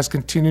enrollment has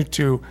continued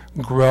to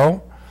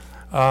grow,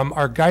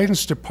 our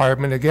guidance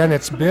department, again,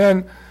 it's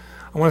been,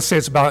 I want to say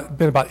it's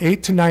been about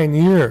 8 to 9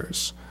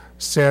 years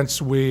since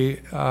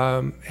we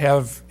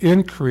have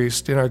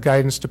increased in our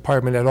guidance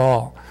department at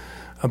all.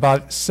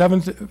 About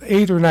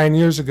 8 or 9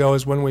 years ago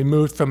is when we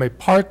moved from a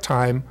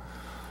part-time,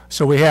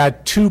 so we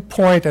had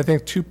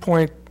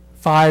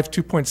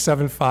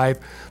 2.75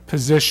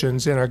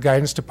 positions in our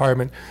guidance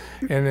department,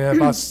 and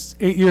about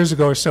 8 years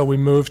ago or so we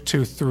moved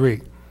to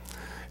 3.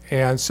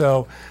 And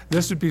so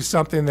this would be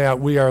something that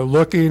we are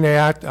looking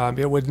at.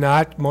 It would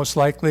not most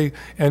likely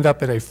end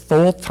up in a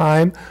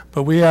full-time,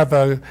 but we have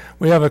a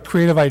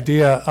creative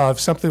idea of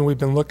something we've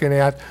been looking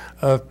at,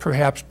 of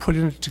perhaps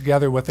putting it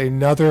together with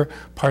another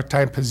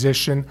part-time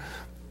position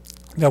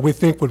that we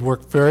think would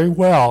work very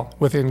well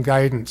within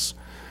guidance.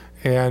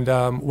 And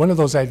one of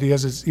those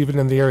ideas is even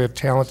in the area of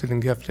talented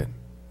and gifted.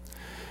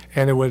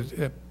 And it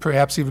would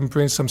perhaps even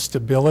bring some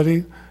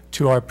stability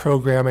to our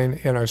programming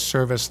and our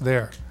service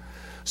there.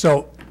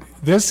 So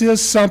this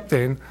is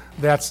something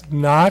that's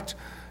not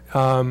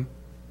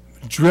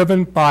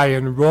driven by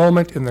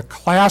enrollment in the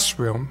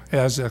classroom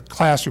as a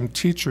classroom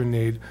teacher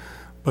need,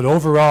 but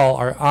overall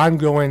our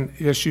ongoing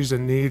issues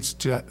and needs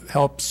to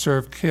help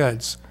serve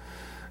kids.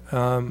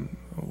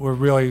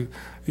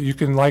 You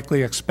can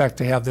likely expect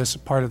to have this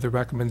part of the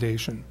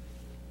recommendation.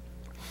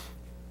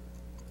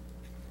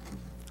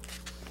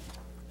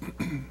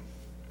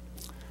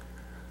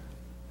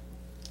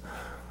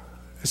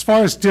 As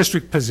far as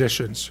district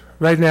positions,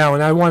 right now,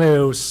 and I want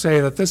to say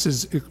that this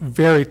is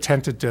very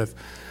tentative.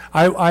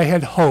 I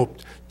had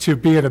hoped to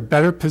be in a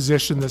better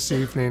position this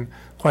evening,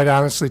 quite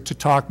honestly, to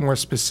talk more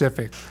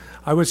specific.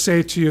 I would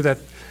say to you that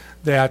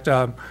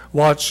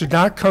while it should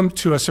not come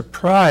to a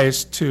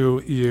surprise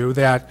to you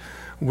that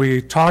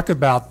we talk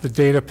about the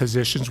data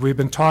positions, we've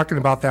been talking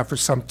about that for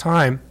some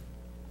time,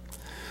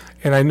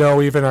 and I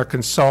know even our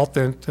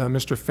consultant,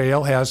 Mr.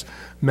 Fail, has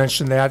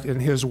mentioned that in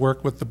his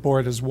work with the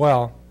board as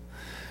well.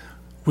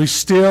 We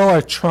still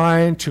are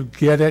trying to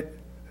get it,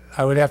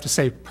 I would have to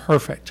say,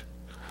 perfect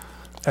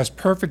as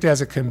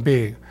it can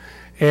be.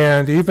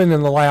 And even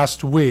in the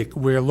last week,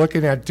 we're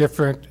looking at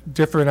different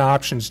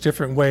options,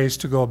 different ways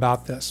to go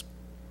about this.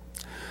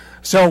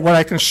 So what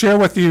I can share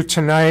with you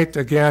tonight,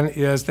 again,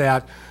 is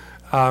that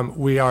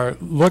we are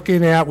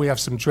looking at, we have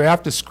some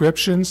draft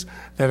descriptions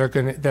that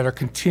are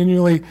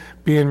continually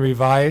being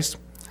revised.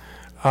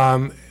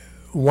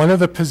 One of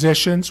the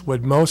positions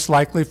would most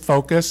likely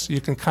focus, you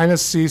can kind of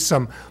see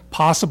some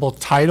possible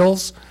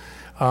titles,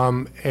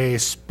 a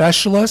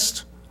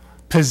specialist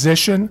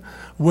position,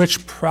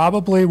 which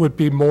probably would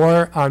be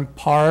more on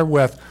par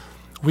with,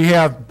 we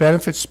have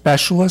benefit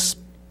specialists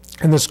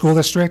in the school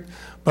district,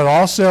 but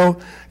also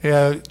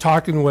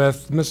talking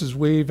with Mrs.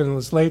 Weave and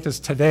as late as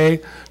today,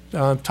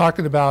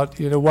 talking about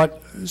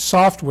what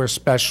software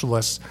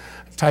specialists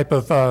type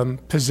of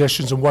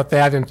positions and what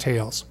that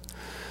entails.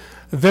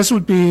 This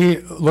would be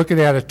looking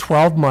at a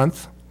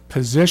 12-month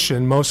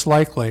position, most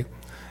likely,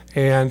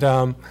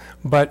 and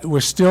but we're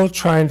still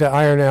trying to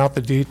iron out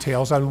the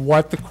details on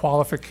what the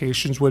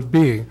qualifications would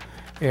be,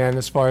 and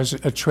as far as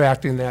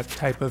attracting that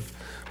type of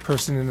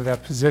person into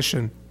that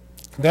position.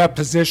 That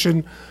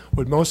position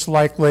would most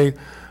likely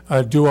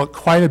do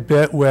quite a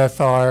bit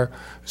with our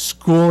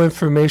school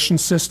information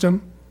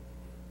system,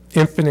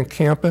 Infinite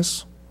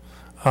Campus.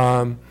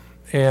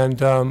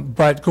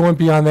 But going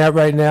beyond that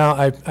right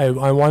now,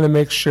 I want to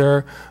make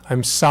sure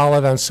I'm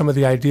solid on some of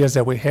the ideas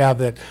that we have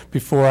that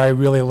before I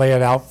really lay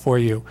it out for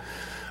you.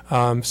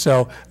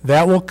 So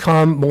that will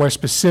come more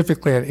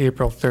specifically on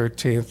April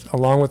 13th,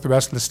 along with the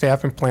rest of the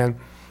staffing plan.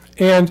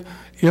 And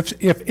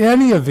if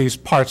any of these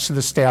parts of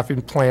the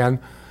staffing plan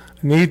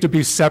need to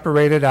be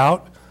separated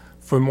out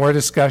for more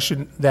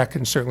discussion, that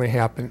can certainly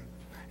happen.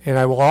 And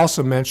I will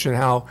also mention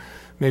how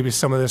maybe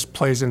some of this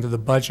plays into the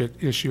budget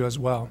issue as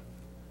well.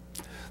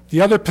 The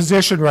other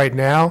position right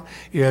now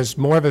is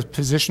more of a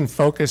position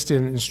focused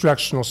in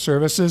instructional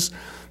services.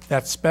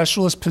 That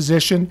specialist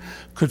position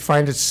could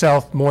find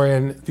itself more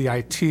in the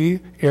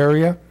IT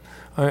area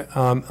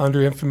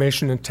under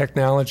information and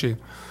technology.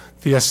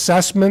 The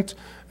assessment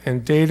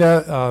and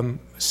data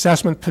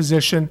assessment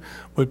position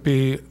would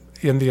be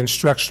in the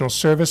instructional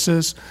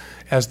services,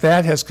 as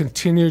that has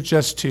continued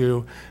just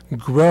to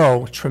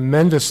grow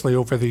tremendously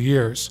over the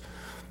years.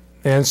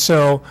 And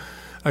so,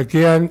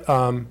 again,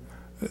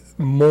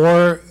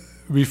 more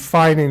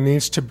refining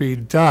needs to be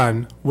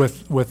done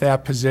with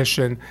that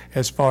position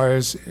as far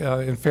as,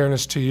 in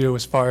fairness to you,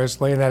 as far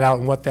as laying that out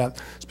and what that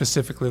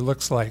specifically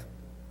looks like.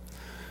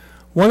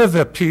 One of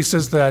the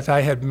pieces that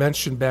I had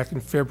mentioned back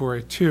in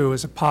February too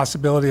is a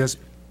possibility is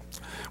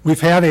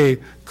we've had a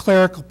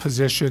clerical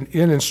position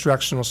in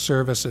instructional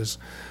services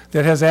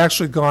that has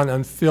actually gone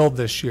unfilled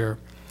this year.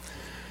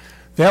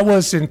 That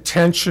was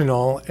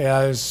intentional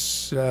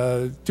as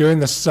during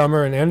the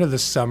summer and end of the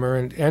summer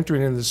and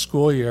entering into the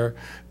school year,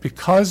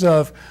 because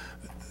of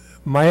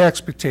my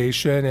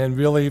expectation and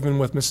really even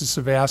with Mrs.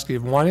 Savasky,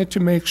 wanted to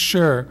make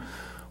sure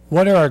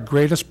what are our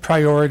greatest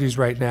priorities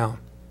right now.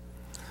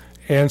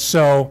 And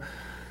so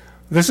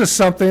this is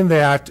something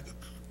that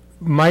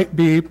might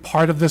be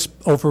part of this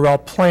overall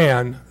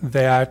plan,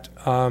 that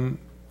kind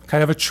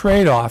of a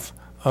trade-off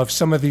of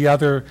some of the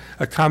other,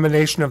 a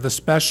combination of the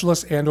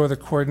specialist and or the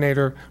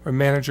coordinator or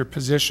manager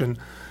position,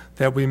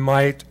 that we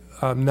might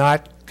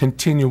not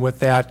continue with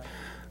that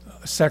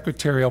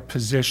secretarial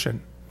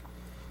position.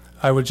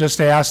 I would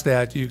just ask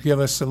that you give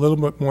us a little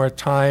bit more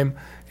time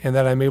and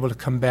that I'm able to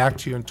come back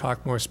to you and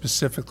talk more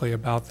specifically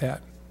about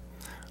that.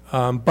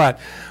 But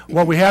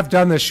what we have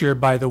done this year,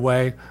 by the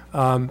way,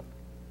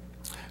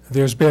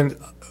 there's been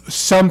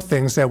some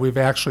things that we've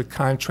actually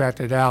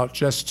contracted out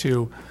just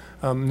to,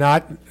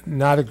 not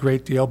a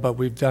great deal, but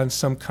we've done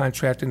some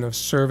contracting of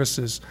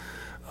services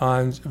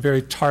on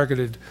very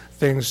targeted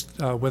things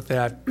with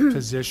that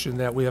position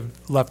that we have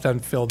left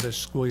unfilled this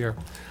school year.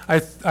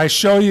 I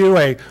show you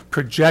a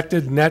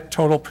projected net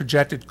total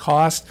projected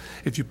cost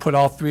if you put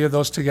all three of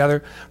those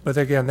together, but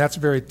again, that's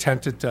very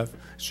tentative.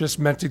 It's just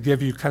meant to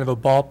give you kind of a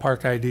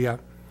ballpark idea.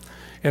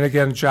 And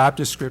again, job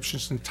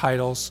descriptions and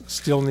titles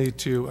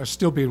are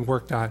still being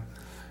worked on,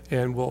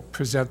 and we'll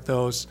present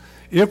those.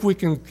 If we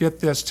can get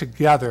this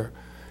together,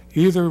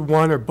 either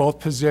one or both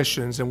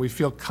positions, and we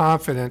feel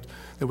confident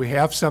that we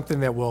have something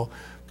that will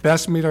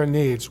best meet our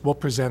needs, we'll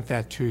present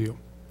that to you,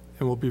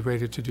 and we'll be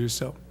ready to do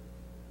so.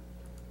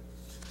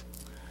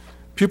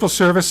 Pupil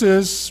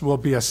services will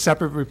be a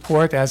separate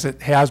report, as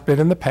it has been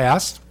in the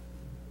past.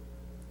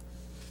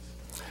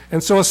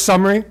 And so a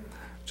summary,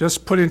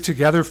 just putting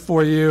together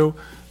for you.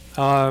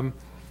 Again,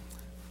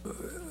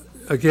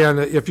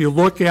 if you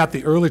look at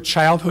the early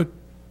childhood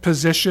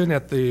position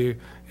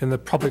in the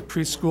public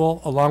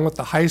preschool, along with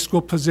the high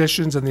school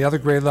positions and the other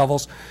grade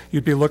levels,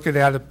 you'd be looking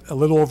at a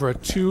little over a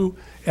 2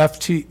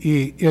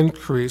 FTE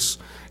increase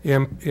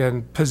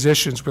in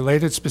positions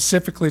related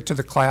specifically to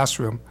the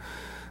classroom.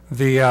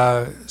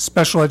 The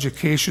special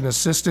education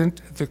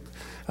assistant, the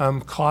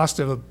cost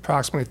of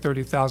approximately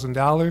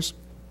 $30,000.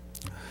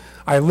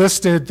 I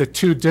listed the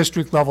 2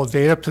 district level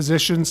data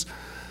positions.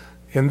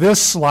 In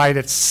this slide,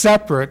 it's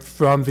separate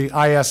from the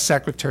IS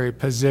secretary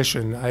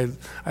position.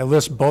 I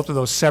list both of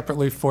those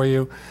separately for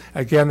you.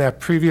 Again, that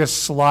previous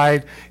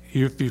slide,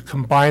 if you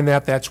combine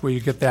that, that's where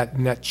you get that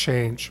net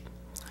change.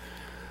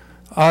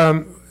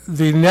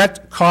 The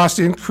net cost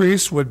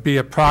increase would be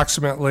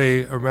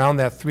approximately around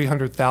that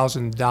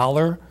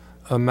 $300,000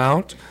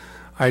 amount.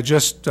 I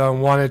just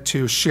wanted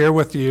to share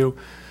with you,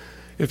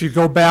 if you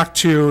go back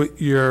to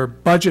your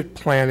budget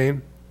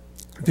planning,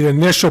 the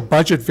initial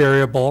budget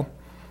variable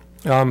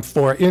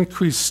for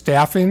increased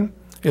staffing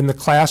in the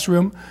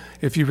classroom,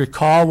 if you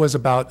recall, was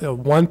about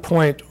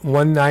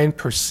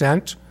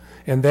 1.19%,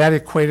 and that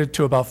equated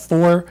to about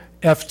 4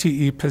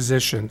 FTE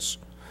positions.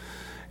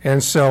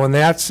 And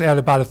that's at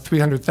about a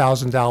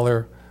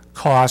 $300,000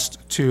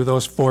 cost to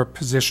those 4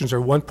 positions, or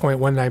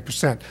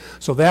 1.19%.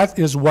 So that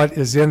is what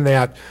is in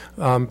that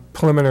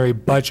preliminary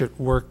budget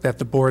work that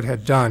the board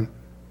had done.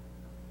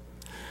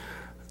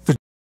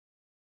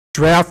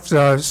 Draft,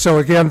 so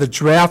again, the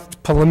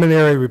draft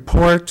preliminary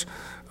report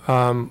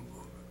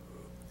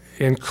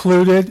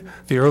included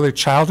the early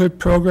childhood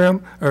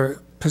program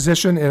or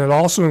position, and it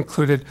also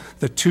included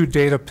the 2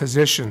 data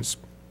positions,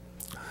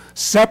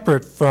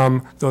 separate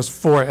from those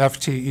 4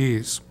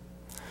 FTEs.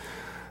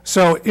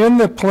 So in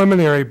the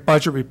preliminary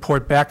budget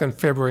report back on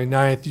February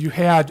 9th, you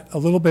had a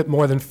little bit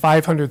more than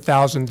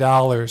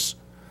 $500,000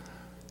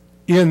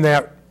 in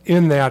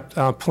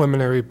that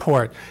preliminary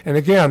report. And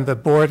again, the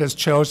board has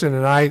chosen,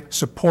 and I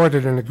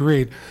supported and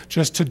agreed,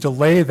 just to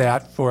delay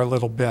that for a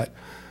little bit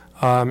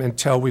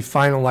until we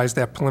finalize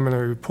that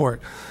preliminary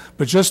report.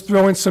 But just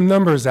throwing some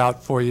numbers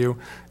out for you,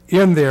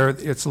 in there,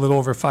 it's a little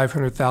over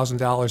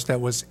 $500,000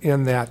 that was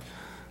in that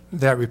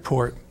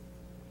report.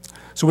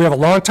 So we have a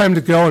long time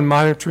to go in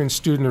monitoring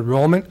student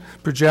enrollment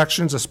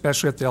projections,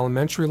 especially at the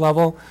elementary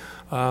level.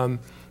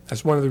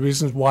 That's one of the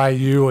reasons why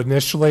you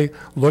initially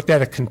looked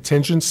at a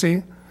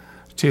contingency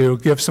to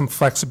give some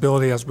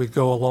flexibility as we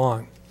go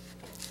along.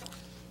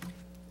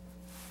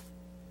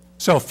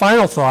 So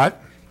final thought,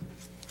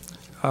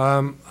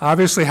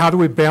 obviously, how do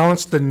we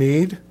balance the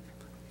need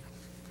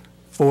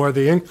for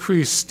the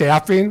increased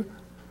staffing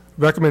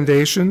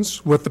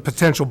recommendations with the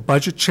potential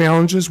budget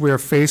challenges we are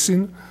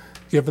facing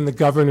given the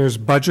governor's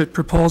budget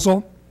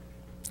proposal?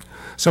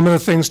 Some of the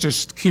things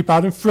to keep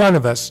out in front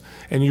of us,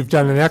 and you've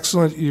done an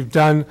excellent,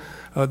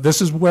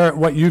 this is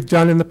what you've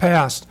done in the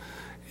past.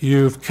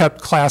 You've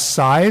kept class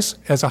size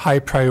as a high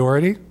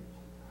priority.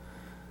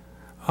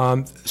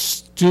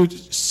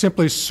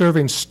 Simply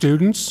serving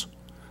students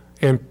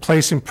and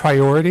placing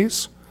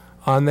priorities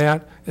on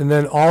that, and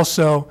then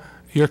also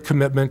your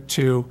commitment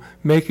to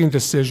making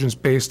decisions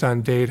based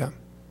on data.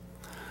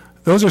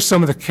 Those are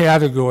some of the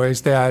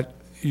categories that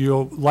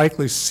you'll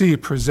likely see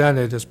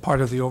presented as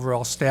part of the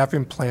overall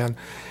staffing plan.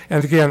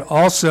 And again,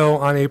 also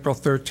on April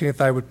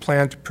 13th, I would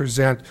plan to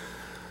present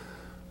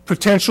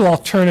potential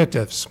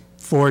alternatives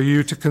for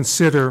you to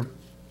consider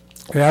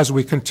as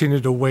we continue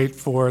to wait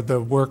for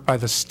the work by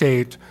the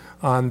state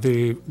on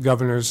the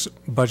governor's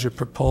budget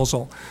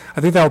proposal.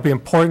 I think that will be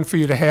important for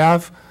you to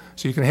have,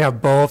 so you can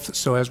have both,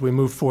 so as we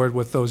move forward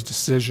with those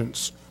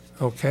decisions,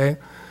 okay?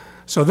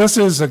 So this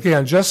is,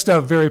 again, just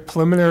a very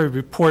preliminary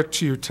report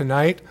to you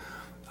tonight.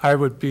 I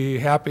would be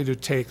happy to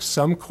take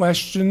some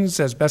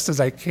questions as best as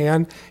I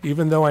can,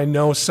 even though I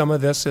know some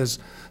of this is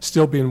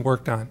still being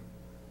worked on.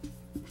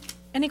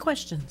 Any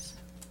questions?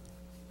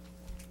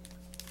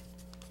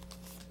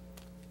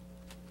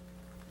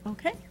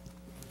 Okay.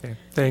 Okay,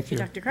 thank you.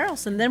 Dr.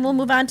 Carlson. Then we'll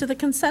move on to the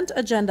consent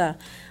agenda.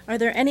 Are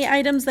there any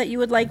items that you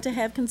would like to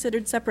have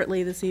considered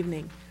separately this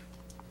evening?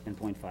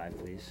 10.5,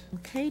 please.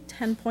 Okay,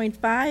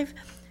 10.5,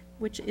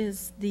 which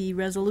is the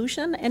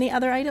resolution. Any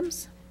other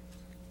items?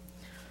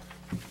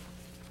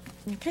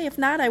 Okay, if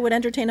not, I would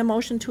entertain a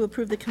motion to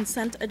approve the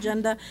consent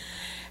agenda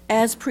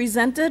as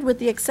presented with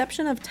the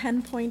exception of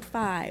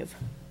 10.5.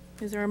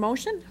 Is there a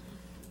motion?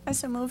 I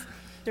so move.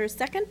 Is there a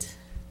second?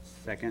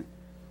 Second.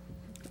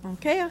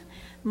 Okay,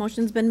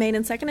 motion's been made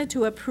and seconded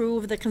to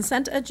approve the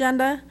consent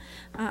agenda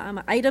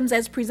items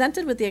as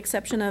presented with the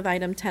exception of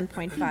item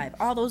 10.5.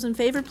 All those in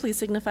favor, please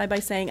signify by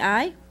saying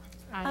aye.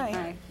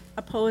 Aye.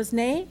 Opposed,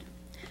 nay.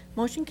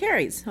 Motion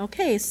carries.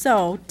 Okay,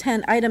 so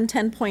item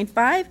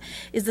 10.5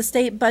 is the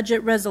state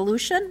budget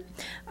resolution.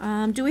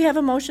 Do we have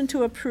a motion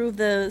to approve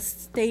the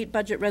state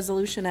budget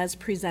resolution as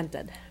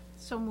presented?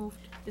 So moved.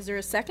 Is there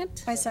a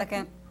second? I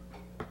second.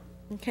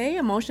 Okay,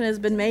 a motion has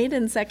been made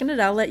and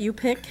seconded. I'll let you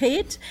pick,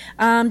 Kate.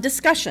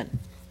 Discussion.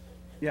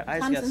 Yeah,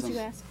 Tom, since you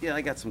asked.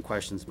 I got some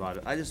questions about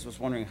it. I just was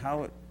wondering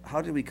how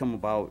did we come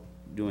about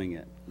doing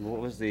it? What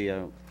was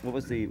the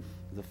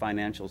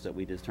financials that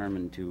we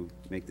determined to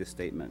make this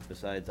statement?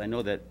 Besides, I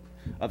know that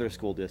other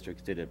school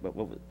districts did it, but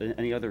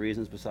any other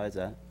reasons besides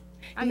that?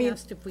 I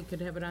asked if we could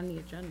have it on the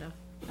agenda.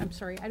 I'm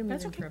sorry, I didn't mean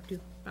to interrupt you,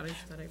 but I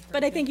just thought I'd.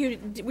 But I think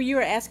you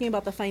were asking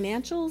about the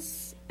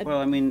financials? Well,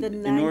 I mean, The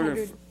in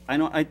order,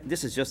 900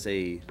 this is just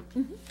I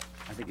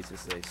think it's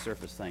just a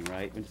surface thing,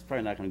 right? It's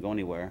probably not gonna go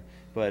anywhere.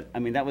 But, I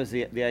mean, that was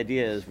the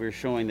idea is we're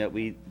showing that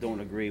we don't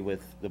agree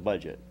with the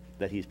budget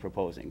that he's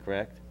proposing,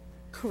 correct?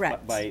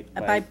 Correct. By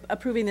By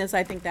approving this,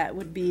 I think that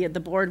would be, the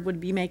board would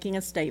be making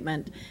a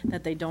statement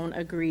that they don't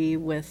agree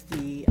with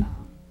the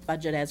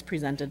budget as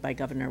presented by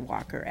Governor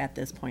Walker at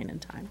this point in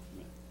time.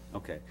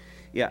 Okay.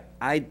 Yeah,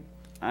 I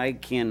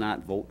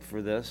cannot vote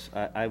for this.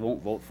 I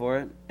won't vote for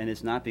it, and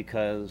it's not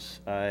because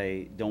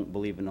I don't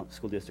believe in the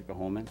school district of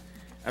Holmen.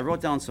 I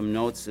wrote down some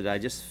notes that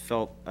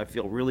I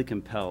feel really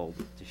compelled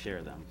to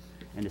share them.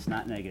 And it's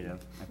not negative,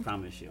 I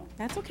promise you.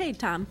 That's okay,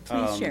 Tom.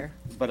 Please share.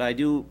 But I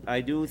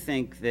do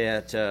think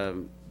that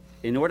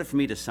in order for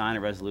me to sign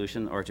a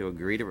resolution or to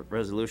agree to a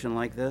resolution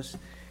like this,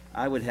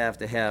 I would have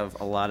to have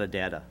a lot of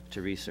data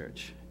to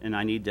research. And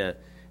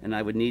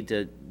I would need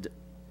to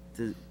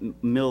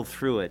mill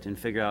through it and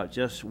figure out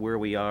just where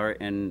we are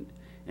and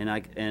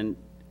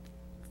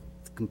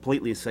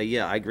completely say,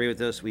 yeah, I agree with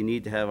this, we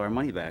need to have our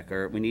money back,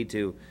 or we need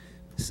to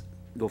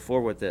go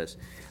forward with this.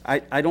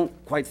 I don't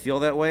quite feel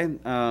that way.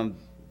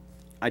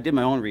 I did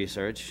my own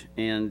research,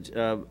 and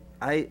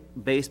I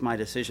based my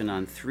decision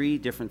on 3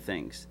 different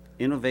things.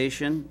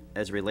 Innovation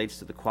as it relates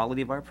to the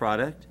quality of our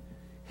product,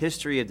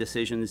 history of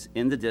decisions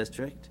in the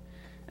district,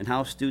 and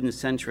how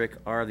student-centric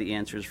are the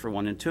answers for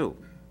 1 and 2.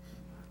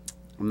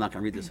 I'm not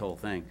going to read this whole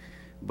thing.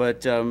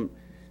 But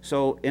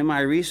so in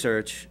my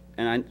research,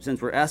 and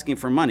since we're asking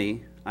for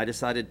money, I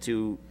decided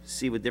to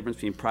see what the difference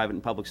between private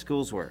and public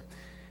schools were.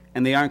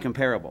 And they aren't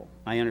comparable.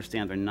 I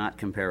understand they're not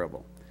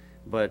comparable.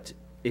 But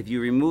if you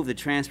remove the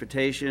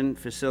transportation,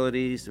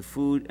 facilities, the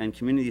food, and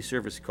community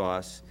service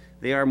costs,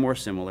 they are more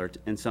similar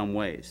in some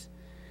ways.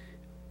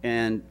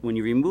 And when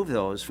you remove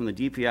those from the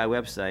DPI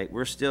website,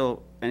 we're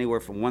still anywhere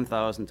from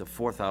 $1,000 to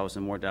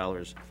 $4,000 more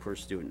dollars per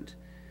student.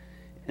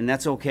 And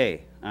that's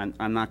okay.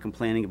 I'm not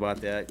complaining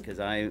about that because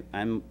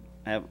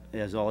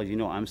as all of you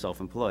know, I'm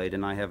self-employed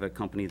and I have a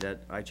company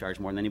that I charge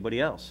more than anybody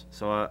else.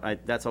 So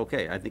that's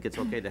okay. I think it's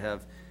okay to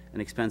have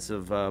an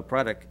expensive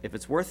product if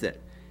it's worth it.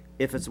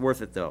 If it's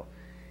worth it, though.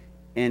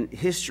 And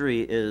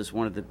history is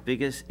one of the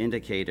biggest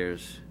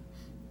indicators,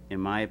 in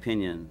my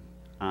opinion,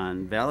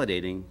 on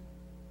validating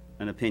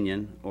an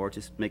opinion or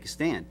to make a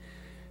stand.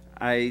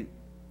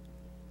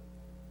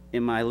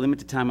 In my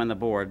limited time on the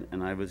board,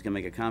 and I was going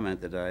to make a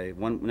comment that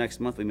next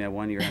month we may have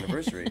 1 year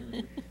anniversary.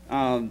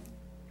 My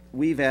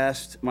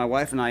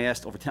wife and I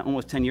asked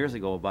almost 10 years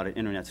ago about an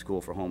internet school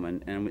for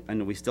Holmen,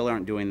 and we still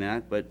aren't doing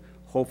that, but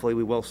hopefully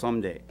we will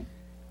someday.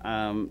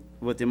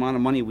 With the amount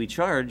of money we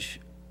charge,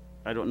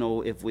 I don't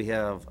know if we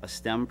have a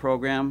STEM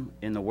program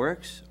in the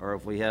works or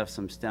if we have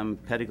some STEM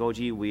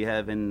pedagogy we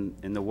have in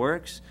the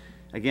works.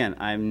 Again,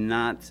 I'm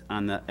not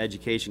on the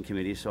education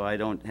committee, so I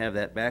don't have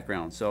that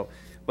background.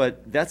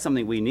 But that's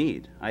something we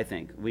need, I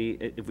think.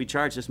 If we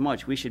charge this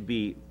much, we should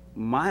be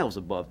miles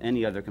above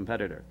any other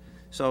competitor.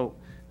 So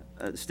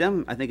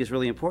STEM, I think, is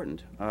really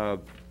important. The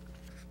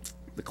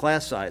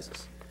class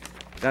sizes,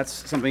 that's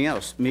something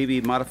else. Maybe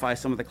modify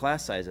some of the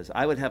class sizes.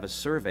 I would have a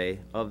survey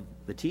of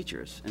the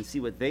teachers and see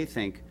what they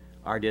think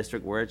our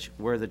district,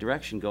 where the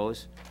direction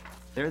goes.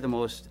 They're the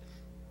most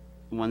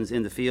ones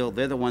in the field.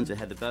 They're the ones that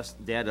had the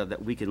best data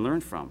that we can learn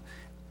from.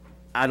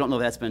 I don't know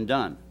if that's been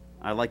done.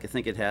 I like to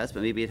think it has,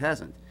 but maybe it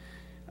hasn't.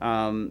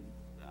 In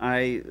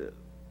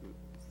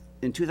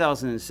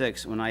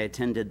 2006, when I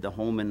attended the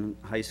Holmen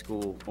High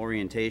School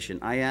orientation,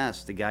 I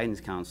asked the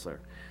guidance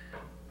counselor,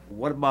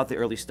 what about the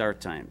early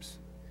start times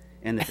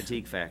and the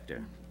fatigue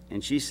factor?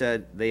 And she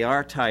said, they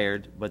are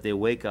tired, but they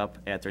wake up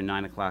at their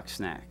 9 o'clock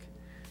snack.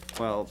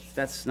 Well,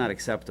 that's not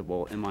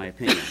acceptable, in my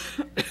opinion.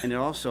 And it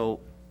also,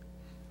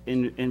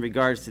 in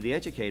regards to the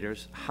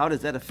educators, how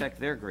does that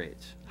affect their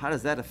grades? How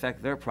does that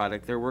affect their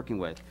product they're working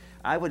with?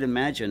 I would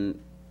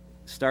imagine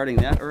starting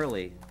that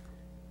early,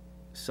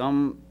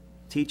 some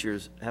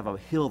teachers have a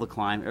hill to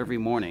climb every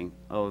morning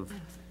of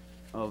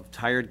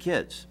tired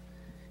kids.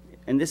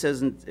 And this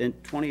isn't, in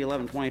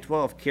 2011,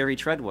 2012, Carrie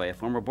Treadway, a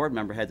former board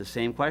member, had the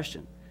same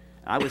question.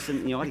 I was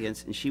sitting in the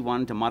audience and she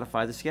wanted to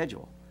modify the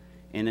schedule,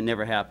 and it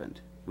never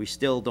happened. We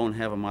still don't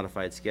have a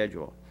modified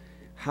schedule.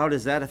 How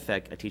does that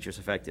affect a teacher's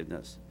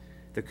effectiveness?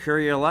 The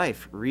Courier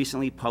Life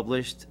recently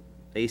published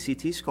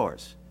ACT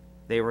scores.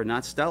 They were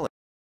not stellar.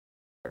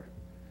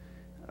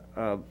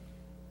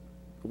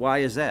 Why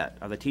is that?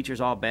 Are the teachers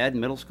all bad in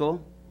middle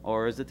school,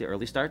 or is it the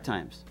early start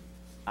times?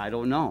 I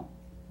don't know.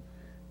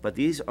 But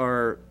these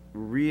are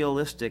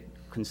realistic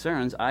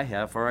concerns I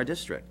have for our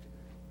district.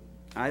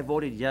 I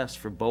voted yes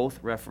for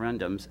both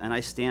referendums, and I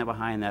stand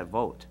behind that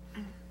vote.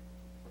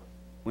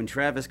 When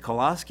Travis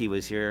Koloski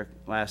was here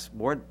last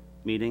board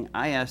meeting,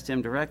 I asked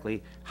him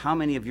directly, how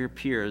many of your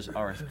peers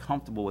are as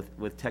comfortable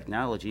with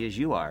technology as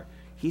you are?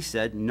 He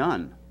said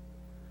none.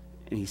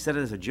 And he said it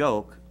as a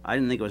joke. I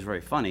didn't think it was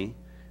very funny,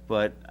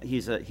 but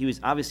he's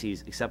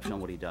exceptional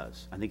at what he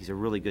does. I think he's a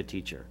really good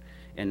teacher,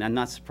 and I'm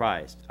not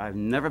surprised. I've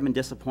never been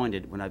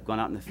disappointed when I've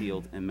gone out in the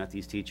field and met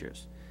these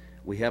teachers.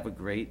 We have a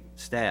great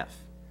staff,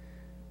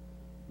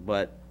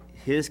 but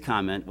his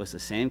comment was the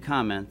same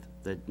comment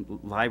the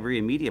library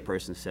and media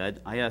person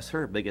said. I asked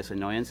her biggest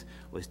annoyance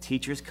was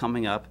teachers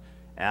coming up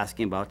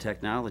asking about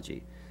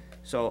technology.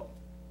 So,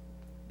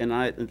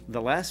 and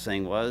the last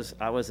thing was,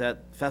 I was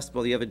at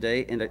festival the other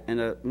day, and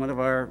one of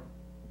our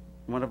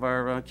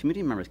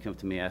community members came up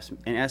to me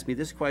and asked me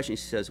this question.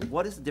 She says,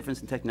 what is the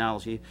difference in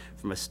technology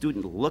from a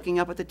student looking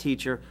up at the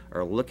teacher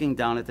or looking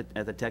down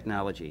at the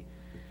technology?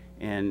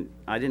 And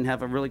I didn't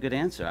have a really good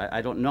answer.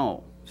 I don't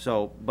know.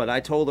 So, but I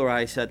told her,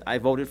 I said, I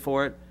voted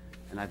for it,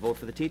 and I vote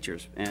for the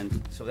teachers.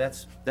 And so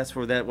that's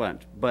where that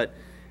went. But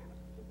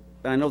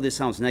I know this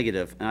sounds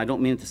negative, and I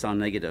don't mean it to sound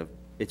negative.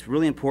 It's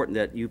really important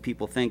that you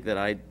people think that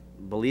I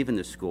believe in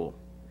this school.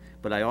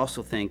 But I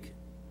also think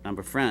I'm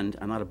a friend,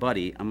 I'm not a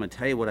buddy. I'm going to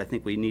tell you what I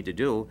think we need to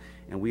do,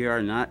 and we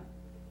are not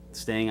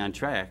staying on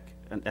track.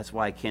 And that's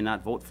why I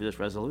cannot vote for this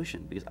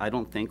resolution, because I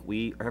don't think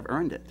we have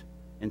earned it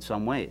in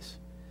some ways.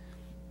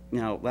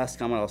 Now, last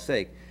comment I'll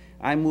say,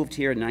 I moved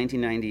here in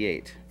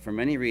 1998 for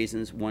many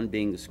reasons, one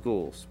being the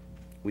schools.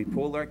 We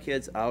pulled our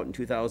kids out in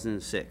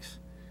 2006.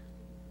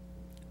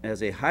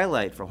 As a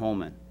highlight for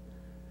Holmen,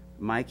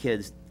 my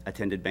kids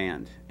attended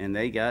band, and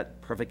they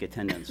got perfect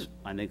attendance,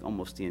 I think,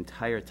 almost the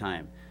entire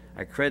time.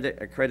 I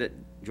credit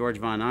George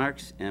Von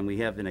Arx, and we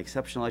have an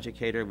exceptional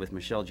educator with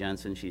Michelle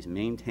Jensen. She's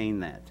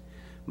maintained that.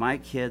 My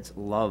kids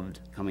loved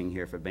coming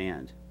here for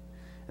band.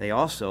 They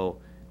also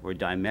were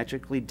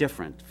diametrically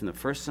different from the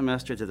first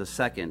semester to the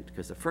second,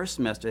 because the first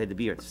semester they had to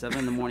be here at 7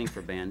 in the morning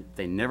for band.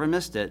 They never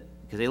missed it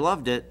because they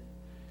loved it.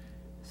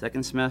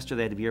 Second semester,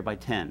 they had to be here by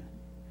 10.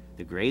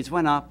 The grades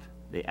went up,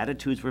 the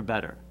attitudes were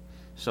better.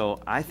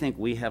 So I think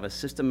we have a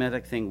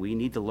systematic thing we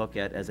need to look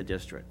at as a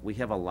district. We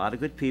have a lot of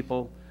good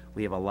people.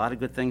 We have a lot of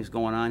good things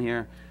going on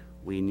here.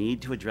 We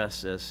need to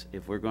address this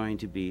if we're going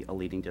to be a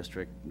leading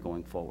district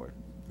going forward.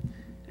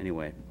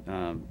 Anyway,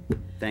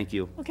 thank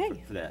you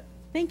for that.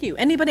 Thank you.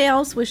 Anybody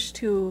else wish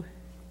to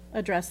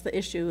address the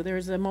issue?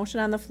 There's a motion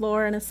on the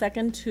floor and a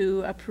second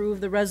to approve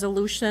the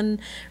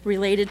resolution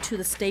related to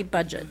the state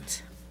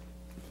budget.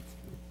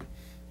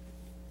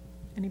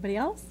 Anybody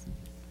else?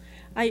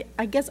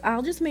 I guess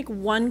I'll just make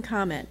one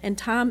comment. And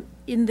Tom,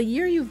 in the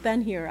year you've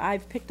been here,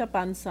 I've picked up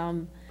on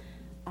some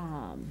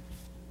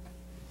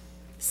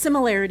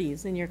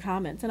similarities in your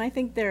comments. And I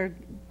think they're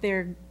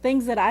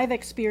things that I've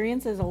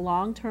experienced as a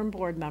long-term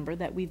board member,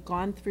 that we've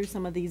gone through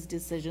some of these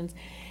decisions.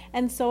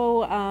 And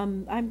so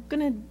I'm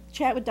going to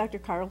chat with Dr.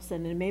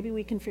 Carlson, and maybe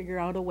we can figure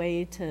out a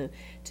way to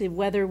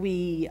whether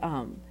we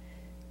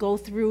go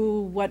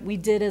through what we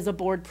did as a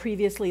board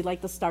previously,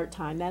 like the start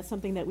time. That's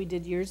something that we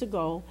did years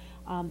ago.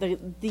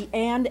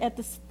 And at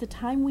the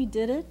time we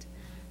did it,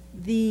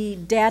 the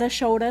data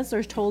showed us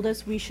or told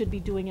us we should be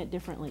doing it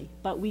differently.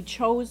 But we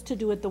chose to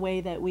do it the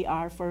way that we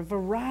are for a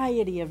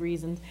variety of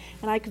reasons.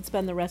 And I could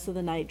spend the rest of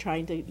the night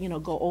trying to,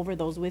 go over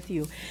those with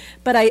you.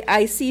 But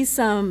I see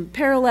some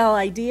parallel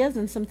ideas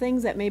and some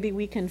things that maybe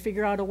we can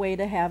figure out a way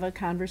to have a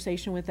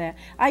conversation with that.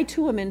 I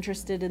too am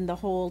interested in the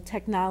whole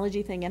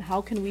technology thing and how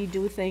can we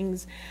do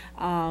things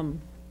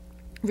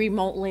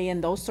remotely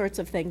and those sorts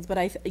of things. But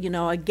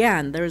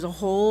again, there's a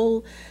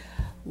whole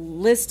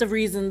list of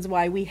reasons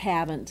why we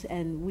haven't,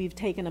 and we've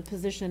taken a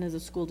position as a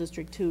school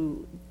district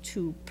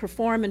to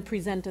perform and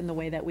present in the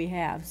way that we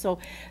have. So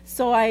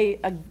I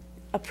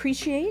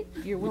appreciate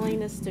your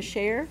willingness to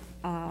share.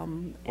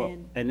 And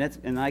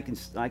I can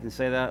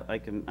say that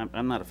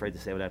I'm not afraid to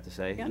say what I have to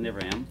say. Yeah. I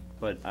never am.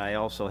 But I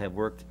also have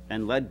worked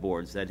and led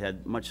boards that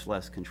had much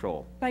less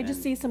control. But I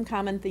just see some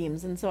common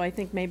themes, and so I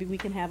think maybe we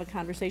can have a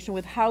conversation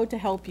with how to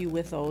help you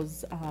with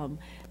those,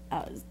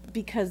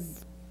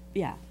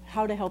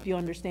 how to help you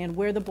understand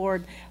where the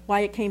board, why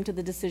it came to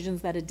the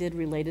decisions that it did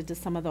related to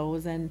some of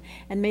those, and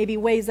maybe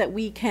ways that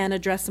we can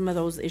address some of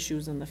those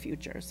issues in the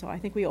future. So I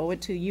think we owe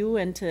it to you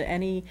and to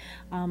any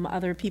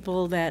other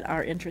people that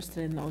are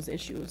interested in those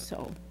issues.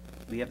 So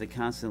we have to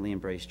constantly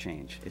embrace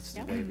change. It's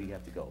the way we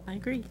have to go. I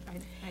agree.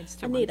 I'd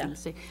still want Anita. to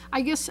say.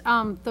 I guess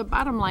the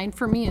bottom line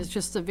for me is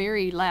just the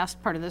very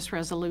last part of this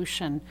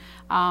resolution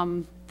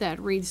that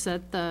reads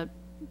that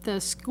the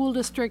School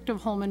District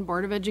of Holmen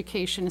Board of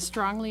Education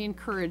strongly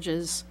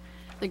encourages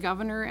the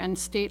governor and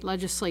state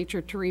legislature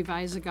to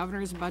revise the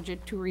governor's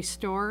budget to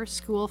restore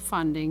school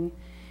funding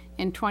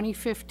in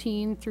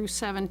 2015 through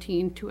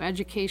 17 to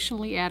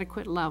educationally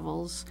adequate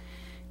levels,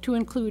 to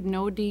include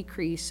no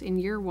decrease in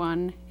year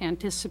one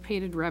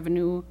anticipated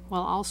revenue,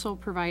 while also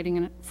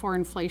providing for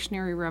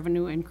inflationary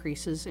revenue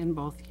increases in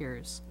both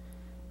years.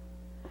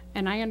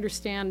 And I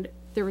understand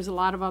there was a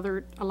lot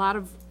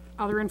of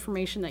other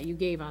information that you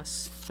gave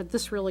us, but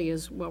this really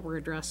is what we're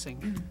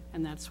addressing,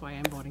 and that's why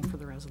I'm voting for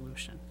the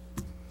resolution.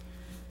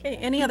 Okay,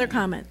 any other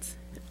comments?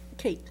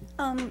 Kate?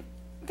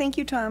 Thank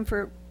you, Tom,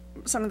 for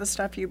some of the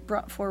stuff you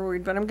brought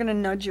forward, but I'm going to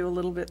nudge you a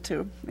little bit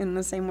too, in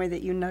the same way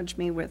that you nudge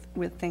me with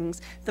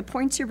things. The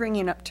points you're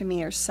bringing up to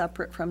me are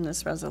separate from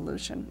this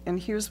resolution, and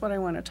here's what I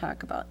want to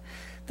talk about.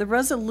 The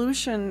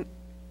resolution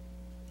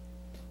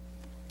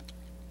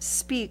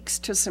speaks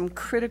to some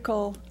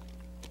critical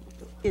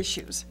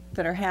issues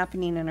that are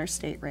happening in our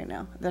state right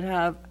now that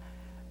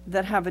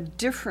have a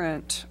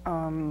different,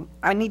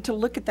 I need to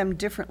look at them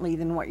differently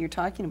than what you're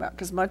talking about,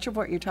 because much of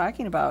what you're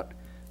talking about,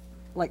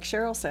 like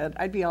Cheryl said,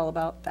 I'd be all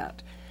about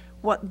that.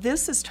 What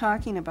this is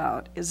talking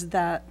about is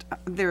that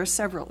there are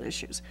several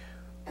issues.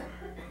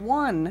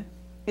 One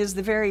is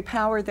the very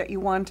power that you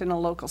want in a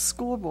local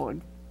school board.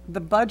 The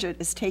budget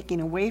is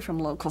taking away from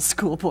local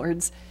school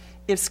boards.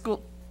 If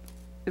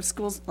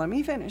schools, let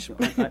me finish.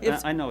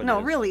 I know it No,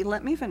 is. really,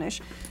 let me finish.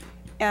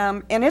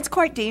 And it's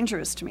quite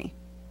dangerous to me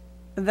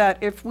that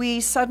if we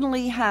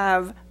suddenly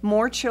have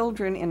more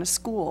children in a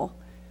school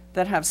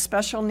that have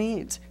special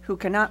needs who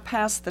cannot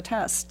pass the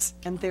tests,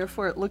 and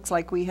therefore it looks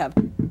like we have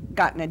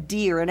gotten a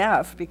D or an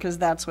F because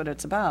that's what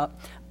it's about,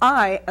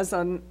 I, as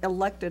an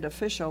elected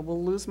official,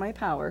 will lose my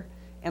power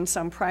and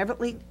some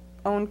privately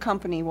owned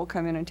company will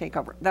come in and take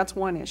over. That's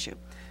one issue.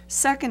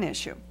 Second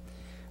issue,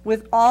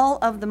 with all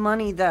of the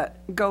money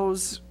that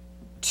goes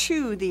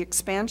to the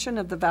expansion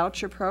of the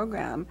voucher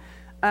program,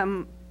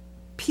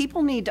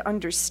 people need to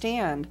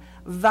understand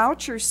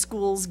voucher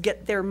schools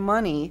get their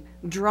money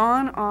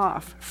drawn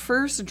off,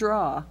 first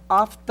draw,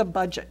 off the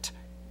budget.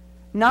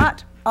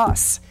 Not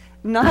us,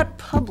 not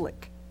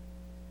public.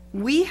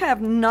 We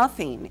have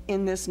nothing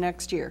in this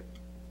next year.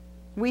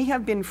 We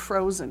have been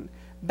frozen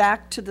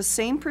back to the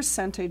same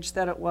percentage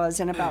that it was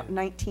in about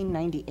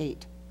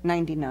 1998,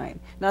 99.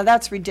 Now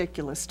that's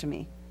ridiculous to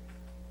me.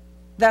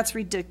 That's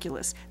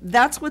ridiculous.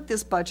 That's what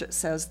this budget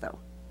says, though,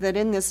 that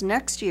in this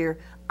next year,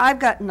 I've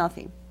got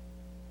nothing.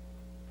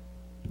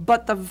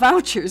 But the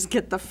vouchers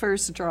get the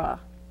first draw.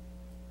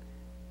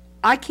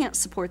 I can't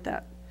support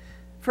that.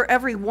 For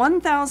every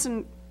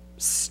 1,000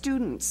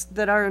 students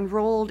that are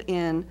enrolled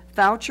in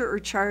voucher or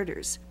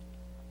charters,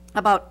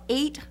 about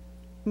 $8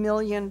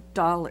 million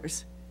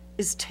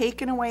is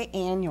taken away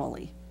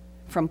annually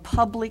from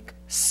public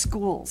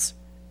schools.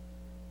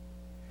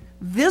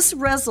 This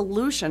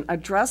resolution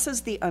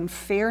addresses the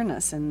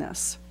unfairness in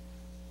this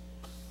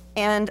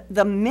and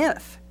the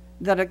myth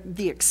that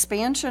the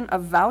expansion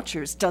of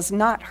vouchers does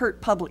not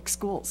hurt public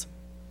schools.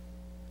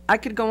 I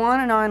could go on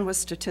and on with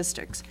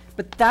statistics,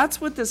 but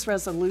that's what this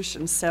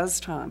resolution says,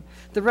 Tom.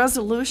 The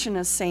resolution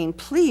is saying,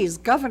 please,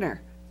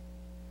 Governor,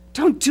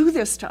 don't do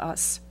this to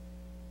us.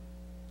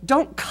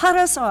 Don't cut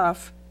us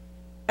off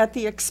at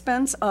the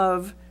expense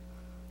of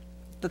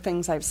the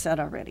things I've said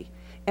already.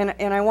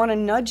 And I want to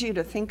nudge you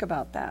to think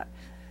about that.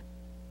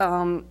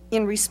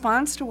 In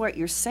response to what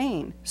you're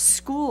saying,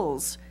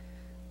 schools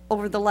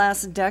over the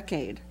last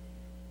decade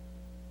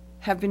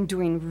have been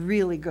doing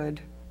really good.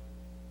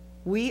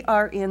 We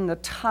are in the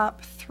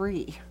top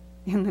 3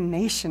 in the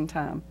nation,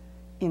 Tom,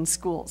 in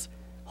schools.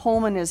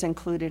 Holmen is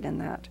included in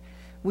that.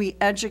 We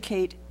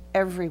educate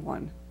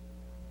everyone.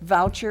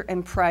 Voucher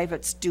and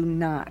privates do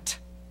not.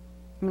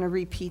 I'm going to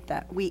repeat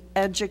that. We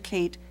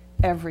educate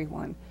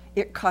everyone.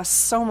 It costs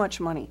so much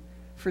money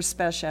for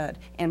special ed,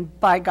 and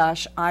by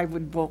gosh, I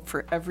would vote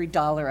for every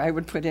dollar I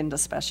would put into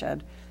special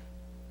ed,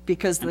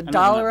 because the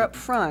dollar up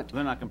front.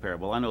 They're not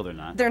comparable. I know they're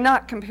not. They're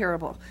not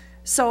comparable.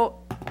 So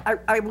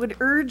I would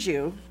urge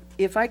you,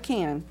 if I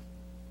can,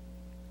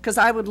 because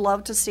I would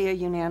love to see a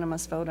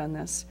unanimous vote on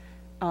this.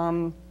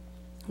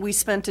 We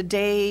spent a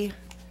day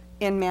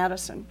in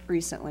Madison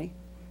recently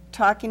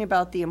talking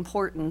about the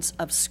importance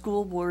of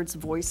school boards'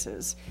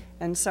 voices.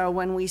 And so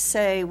when we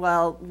say,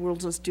 well, we'll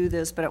just do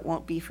this, but it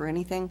won't be for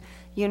anything,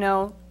 you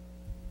know,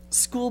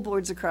 school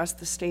boards across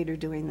the state are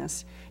doing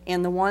this.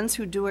 And the ones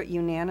who do it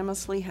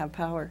unanimously have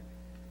power.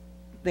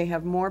 They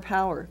have more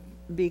power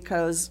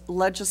because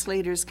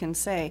legislators can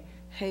say,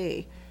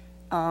 hey,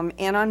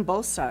 and on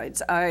both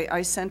sides.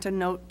 I sent a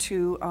note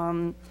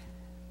to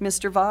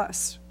Mr.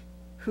 Voss,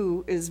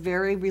 who is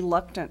very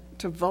reluctant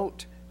to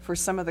vote for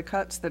some of the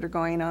cuts that are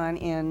going on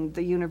in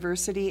the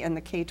university and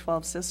the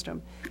K-12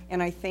 system.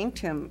 And I thanked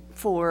him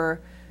for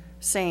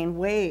saying,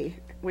 wait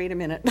a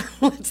minute,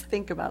 let's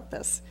think about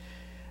this.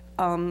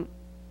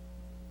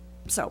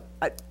 So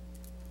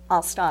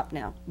I'll stop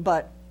now,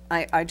 but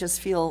I just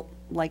feel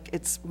like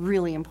it's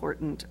really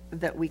important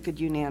that we could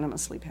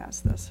unanimously pass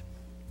this.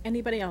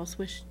 Anybody else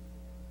wish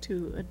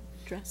to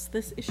address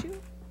this issue?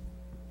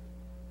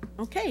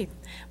 Okay.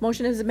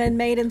 Motion has been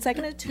made and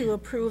seconded to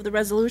approve the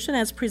resolution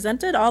as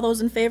presented. All those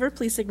in favor,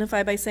 please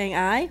signify by saying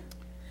aye.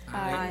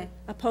 Aye.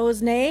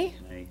 Opposed, nay.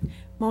 Nay,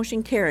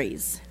 Motion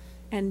carries.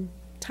 And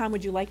Tom,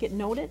 would you like it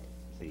noted?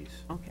 please.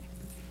 Okay.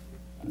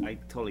 I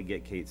totally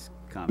get Kate's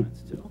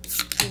comments, too.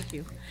 Thank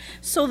you.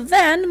 So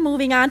then,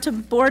 moving on to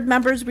board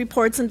members'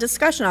 reports and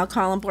discussion. I'll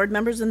call on board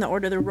members in the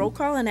order of the roll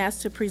call and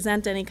ask to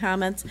present any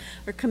comments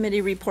or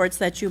committee reports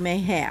that you may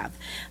have.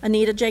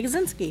 Anita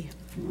Jagosinski.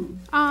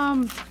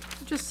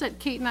 Just that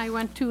Kate and I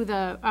went to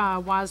the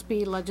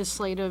WASB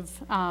Legislative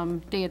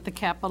Day at the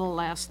Capitol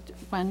last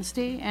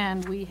Wednesday,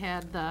 and we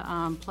had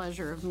the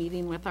pleasure of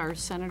meeting with our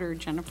Senator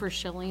Jennifer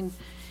Schilling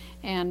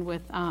and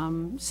with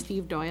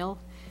Steve Doyle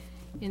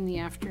in the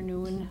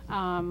afternoon.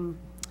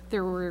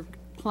 There were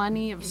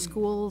plenty of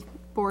school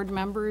board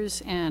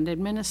members and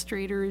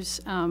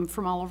administrators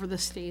from all over the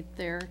state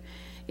there.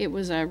 It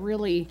was a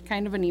really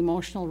kind of an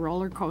emotional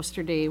roller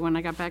coaster day. When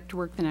I got back to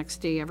work the next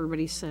day,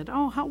 everybody said,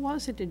 oh, how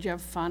was it? Did you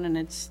have fun?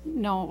 And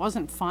no, it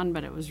wasn't fun,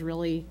 but it was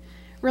really,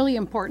 really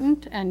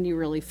important, and you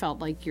really felt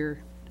like your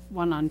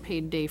one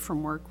unpaid day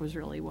from work was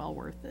really well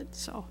worth it.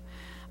 So,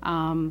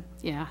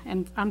 yeah,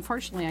 and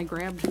unfortunately I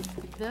grabbed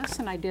this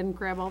and I didn't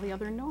grab all the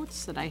other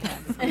notes that I had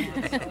from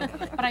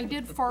that. But I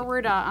did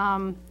forward,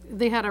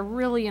 they had a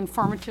really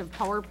informative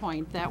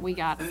PowerPoint that we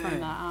got from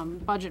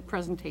the budget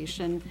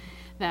presentation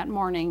that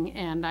morning,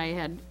 and I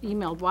had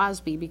emailed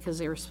WASB because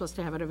they were supposed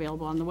to have it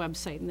available on the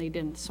website and they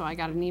didn't. So I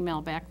got an email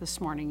back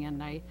this morning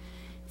and I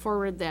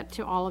forwarded that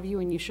to all of you,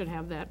 and you should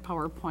have that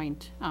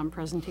PowerPoint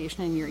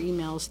presentation in your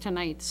emails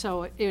tonight.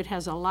 So it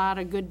has a lot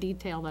of good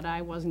detail that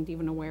I wasn't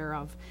even aware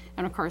of.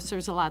 And of course,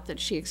 there's a lot that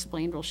she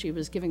explained while she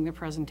was giving the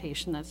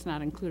presentation that's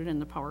not included in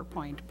the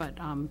PowerPoint, but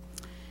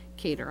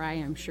Kate or I,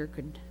 I'm sure,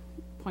 could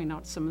point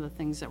out some of the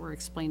things that were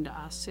explained to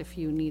us if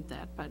you need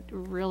that, but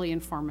really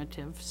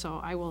informative.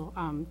 So I will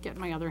get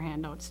my other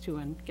handouts too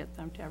and get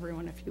them to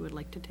everyone if you would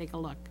like to take a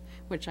look,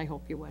 which I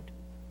hope you would.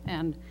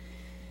 And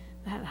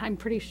I'm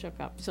pretty shook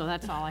up, so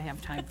that's all I have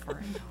time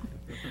for.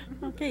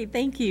 Okay,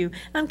 thank you.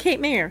 Kate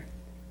Mayer.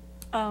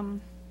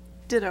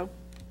 Ditto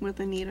with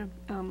Anita.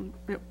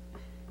 It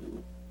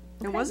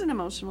was an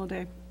emotional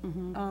day.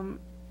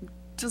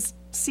 Just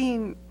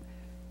seeing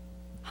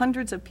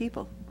hundreds of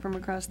people from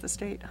across the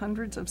state,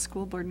 hundreds of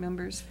school board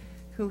members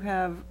who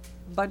have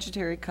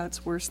budgetary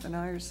cuts worse than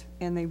ours,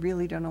 and they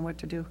really don't know what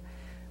to do.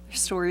 There's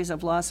stories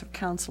of loss of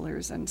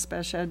counselors and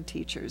special ed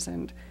teachers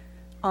and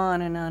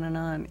on and on and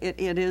on.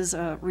 It is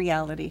a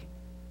reality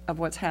of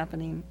what's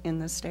happening in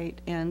the state,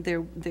 and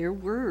there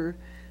were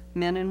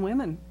men and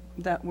women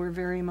that were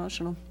very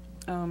emotional.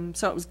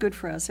 So it was good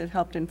for us. It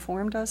helped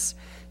informed us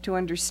to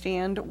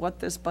understand what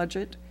this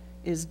budget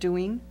is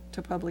doing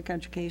to public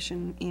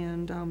education.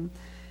 And,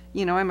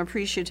 you know, I'm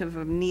appreciative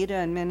of Nita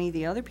and many of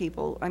the other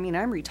people. I mean,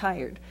 I'm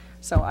retired,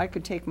 so I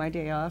could take my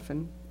day off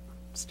and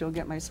still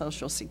get my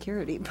Social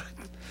Security, but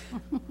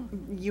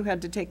you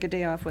had to take a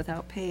day off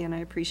without pay, and I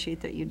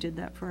appreciate that you did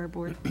that for our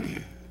board.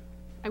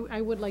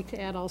 I would like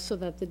to add also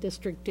that the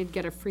district did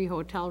get a free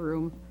hotel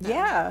room.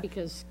 Yeah.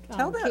 Because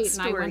Tell that Kate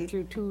and I story. went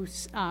through 2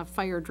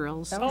 fire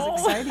drills. That was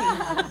exciting.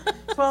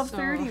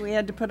 12:30, we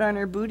had to put on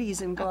our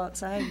booties and go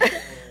outside.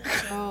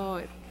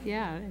 So,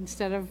 yeah,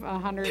 instead of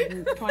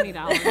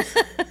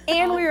 $120.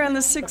 And we were on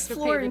the 6th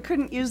floor and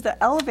couldn't use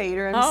the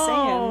elevator. I'm Oh.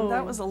 saying,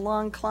 that was a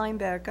long climb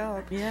back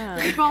up. Yeah.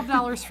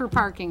 $12 for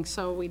parking,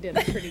 so we did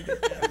a pretty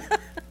good job.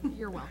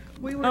 You're welcome.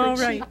 We were All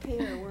a right. cheap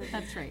pair, weren't we?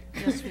 That's right.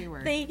 Yes, we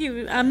were. Thank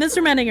you.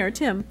 Mr. Menninger,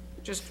 Tim?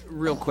 Just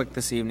real quick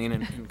this evening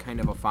and kind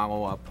of a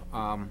follow-up.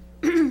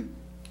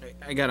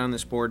 I got on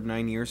this board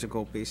 9 years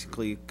ago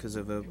basically because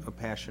of a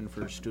passion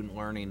for student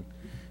learning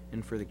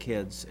and for the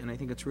kids. And I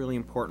think it's really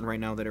important right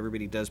now that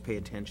everybody does pay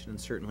attention, and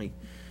certainly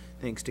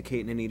thanks to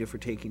Kate and Anita for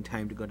taking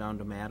time to go down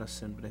to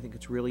Madison. But I think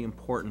it's really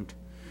important.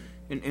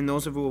 And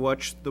those of you who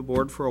watched the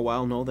board for a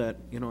while know that,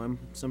 you know, I'm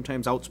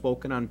sometimes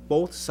outspoken on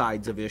both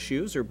sides of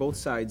issues or both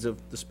sides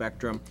of the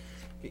spectrum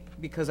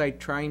because I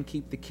try and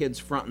keep the kids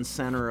front and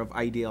center of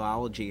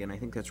ideology, and I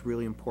think that's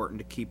really important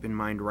to keep in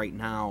mind right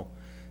now,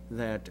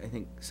 that I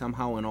think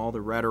somehow in all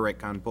the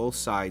rhetoric on both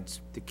sides,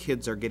 the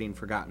kids are getting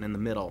forgotten in the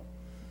middle,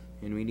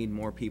 and we need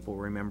more people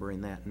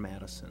remembering that in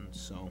Madison.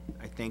 So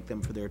I thank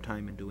them for their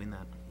time in doing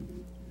that.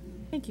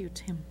 Thank you,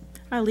 Tim.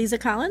 Lisa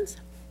Collins?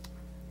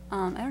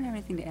 I don't have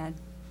anything to add.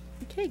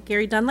 Okay,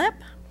 Gary Dunlap?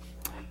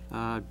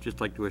 Just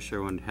like to wish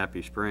everyone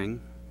happy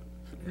spring.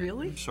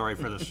 Really? Sorry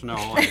for the snow.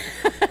 I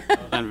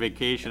was on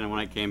vacation, and when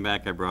I came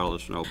back, I brought all the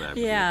snow back. with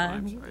me, so Yeah,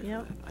 I'm sorry for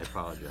yep. that. I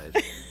apologize.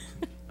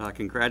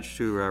 Congrats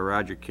to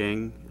Roger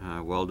King,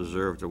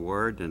 well-deserved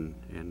award, and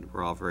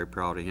we're all very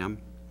proud of him.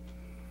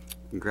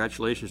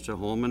 Congratulations to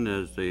Holmen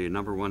as the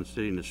 #1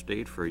 city in the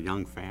state for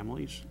young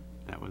families.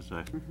 That was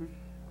a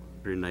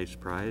very nice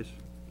prize.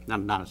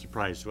 Not a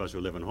surprise to us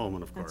who live in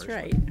Holmen, of course. That's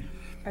right.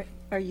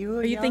 Are you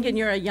Are you thinking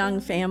you're a young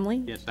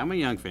family? Yes, I'm a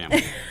young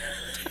family.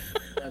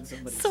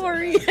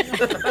 Sorry.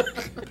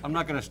 I'm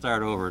not going to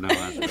start over, no.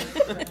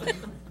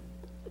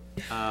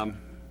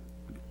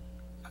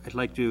 I'd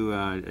like to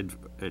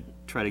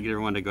try to get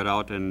everyone to go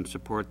out and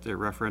support the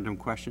referendum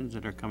questions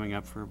that are coming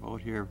up for a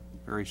vote here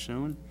very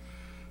soon.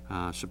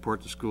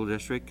 Support the school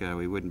district.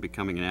 We wouldn't be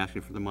coming and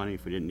asking for the money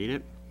if we didn't need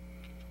it.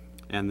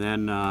 And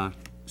then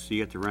see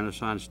you at the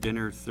Renaissance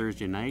dinner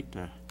Thursday night.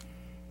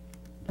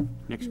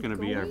 Nick's going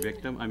to be our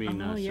victim, Oh,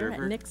 you're at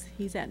server. Nick's,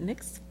 he's at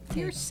Nick's?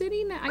 You're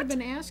sitting, I've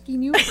been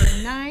asking you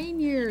for 9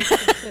 years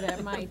to sit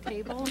at my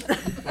table.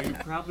 Well, you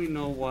probably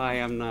know why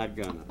I'm not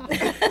gonna.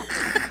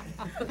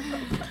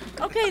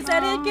 Okay, is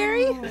that it,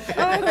 Gary?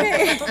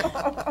 Okay.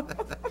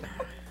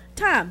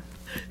 Tom?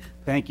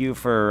 Thank you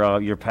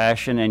for your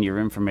passion and your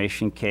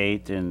information,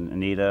 Kate and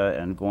Anita,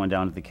 and going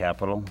down to the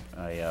Capitol.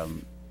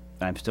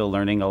 I'm still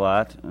learning a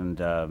lot, and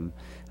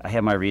I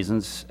have my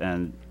reasons,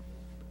 and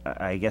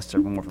I guess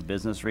they're more for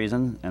business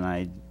reason, and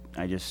I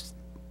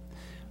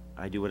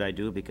do what I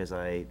do because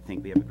I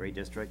think we have a great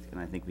district,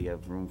 and I think we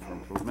have room for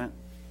improvement.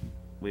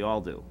 We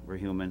all do. We're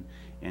human,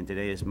 and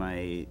today is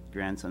my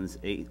grandson's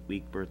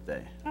 8th-week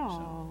birthday.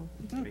 Oh.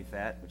 So, pretty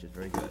fat, which is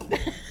very good.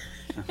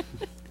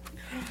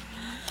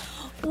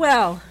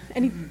 Well,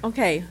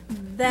 okay.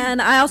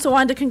 Then I also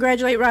wanted to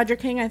congratulate Roger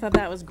King. I thought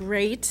that was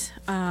great.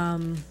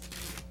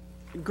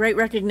 Great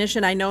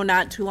recognition. I know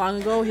not too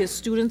long ago, his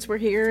students were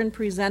here and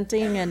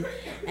presenting,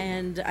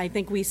 and I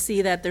think we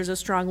see that there's a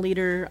strong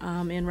leader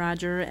in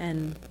Roger,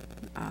 and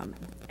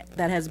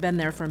that has been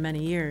there for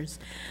many years.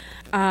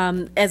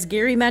 As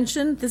Gary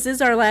mentioned, this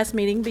is our last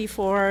meeting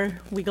before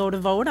we go to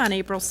vote on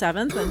April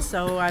 7th, and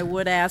so I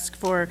would ask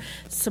for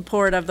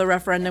support of the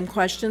referendum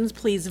questions.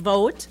 Please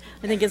vote.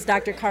 I think as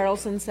Dr.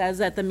 Carlson says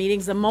at the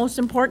meetings, the most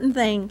important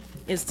thing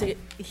is to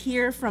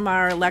hear from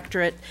our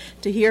electorate,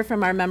 to hear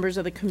from our members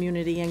of the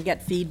community and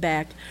get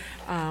feedback.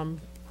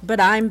 But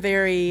I'm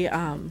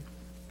I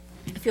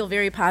feel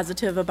very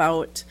positive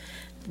about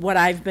what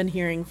I've been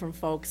hearing from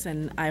folks,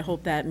 and I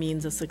hope that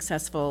means a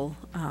successful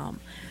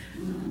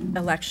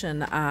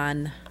election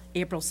on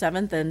April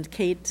 7th, and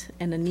Kate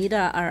and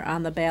Anita are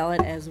on the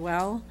ballot as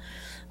well,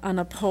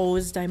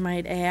 unopposed, I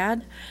might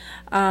add.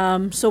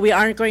 So we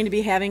aren't going to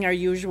be having our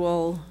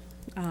usual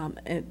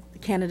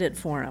candidate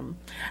forum.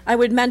 I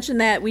would mention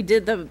that we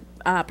did, the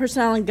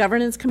Personnel and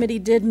Governance Committee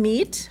did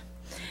meet,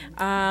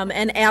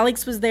 and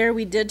Alex was there.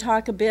 We did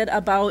talk a bit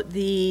about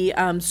the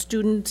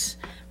student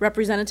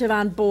representative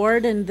on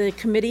board, and the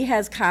committee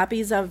has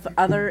copies of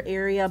other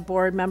area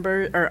board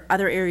member or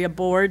other area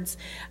boards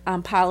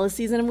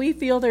policies, and we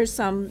feel there's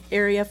some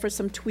area for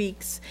some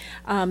tweaks.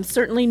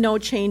 Certainly no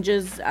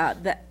changes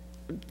that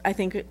I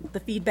think the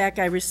feedback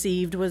I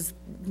received was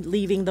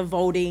leaving the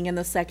voting and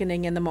the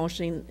seconding and the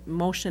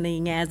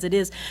motioning as it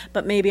is,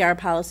 but maybe our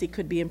policy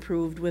could be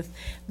improved with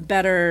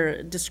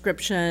better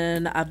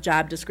description of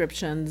job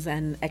descriptions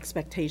and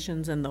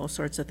expectations and those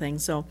sorts of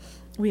things. So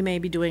we may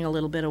be doing a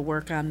little bit of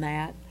work on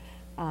that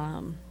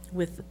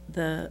with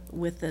the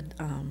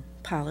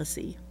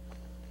policy.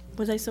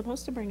 Was I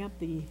supposed to bring up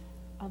the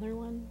other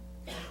one?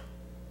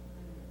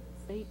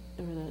 State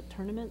or the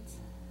tournaments?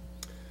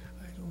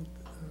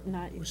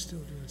 Not, We're still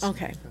doing some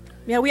okay. work on that.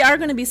 Yeah, we are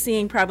going to be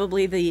seeing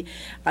probably the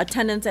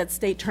attendance at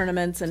state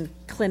tournaments and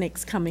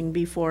clinics coming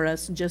before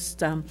us.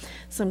 Just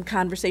some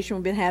conversation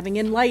we've been having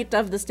in light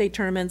of the state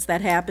tournaments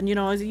that happen. You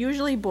know,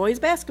 usually boys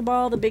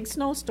basketball, the big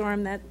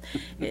snowstorm that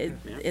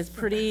is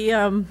pretty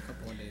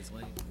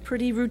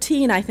pretty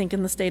routine, I think,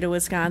 in the state of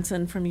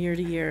Wisconsin from year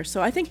to year.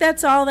 So I think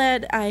that's all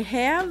that I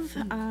have.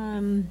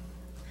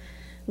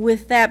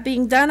 With that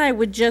being done, I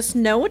would just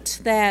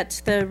note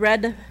that the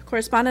red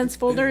correspondence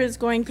folder is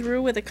going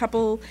through with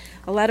a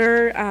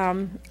letter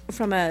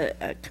from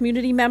a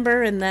community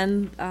member, and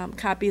then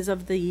copies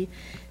of the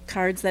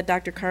cards that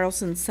Dr.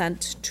 Carlson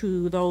sent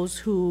to those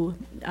who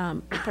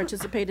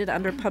participated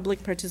under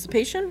public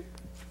participation.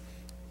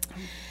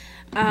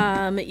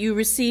 You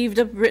received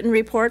a written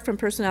report from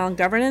Personnel and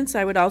Governance.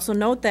 I would also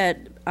note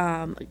that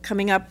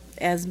coming up,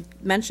 as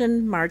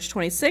mentioned, March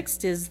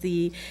 26th is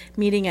the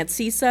meeting at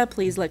CISA.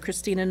 Please let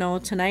Christina know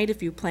tonight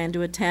if you plan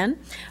to attend.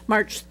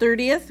 March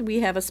 30th, we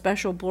have a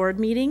special board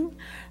meeting.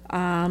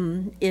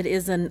 It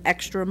is an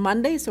extra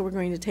Monday, so we're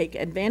going to take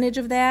advantage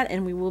of that,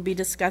 and we will be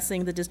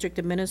discussing the district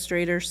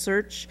administrator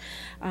search,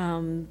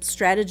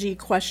 strategy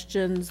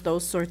questions,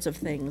 those sorts of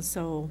things.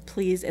 So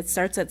please, it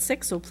starts at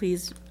 6, so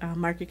please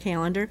mark your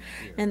calendar.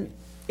 And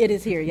it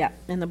is here, yeah,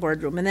 in the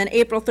boardroom. And then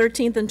April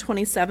 13th and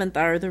 27th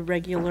are the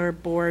regular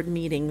board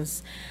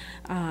meetings.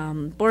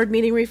 Board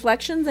meeting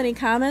reflections, any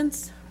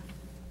comments?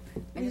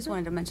 I just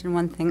wanted to mention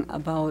one thing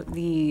about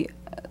the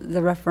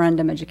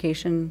referendum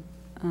education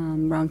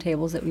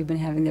roundtables that we've been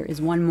having. There is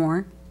one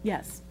more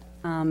Yes.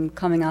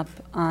 coming up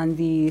on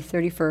the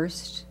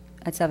 31st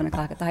at 7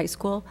 o'clock at the high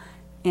school.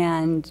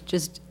 And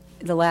just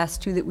the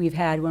last two that we've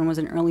had, one was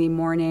an early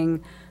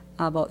morning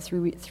about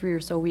three or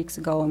so weeks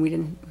ago, and we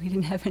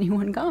didn't have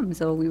anyone come,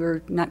 so we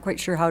were not quite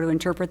sure how to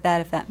interpret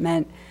that, if that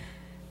meant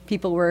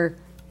people were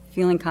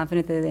feeling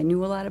confident that they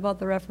knew a lot about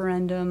the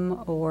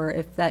referendum, or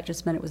if that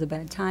just meant it was a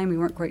bad time. We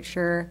weren't quite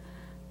sure.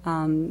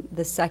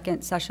 The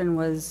second session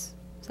was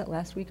that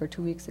last week or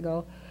 2 weeks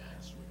ago?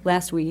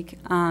 Last week.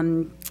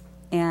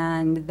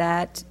 And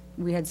that,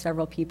 we had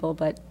several people,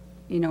 but,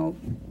 you know,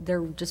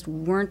 there just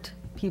weren't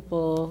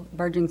people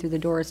barging through the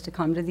doors to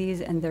come to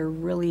these, and they're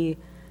really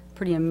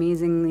pretty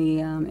amazingly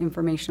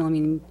informational. I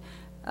mean,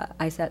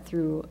 I sat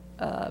through,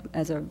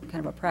 as a kind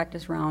of a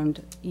practice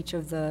round, each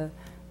of the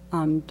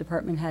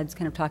department heads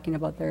kind of talking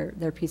about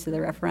their piece of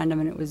the referendum,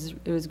 and it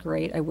was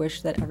great. I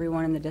wish that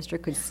everyone in the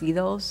district could see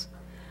those.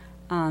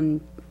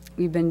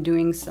 We've been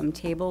doing some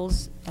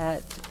tables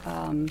at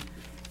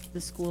the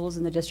schools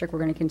in the district. We're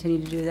going to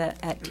continue to do that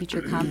at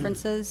teacher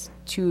conferences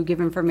to give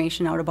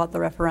information out about the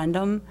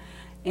referendum.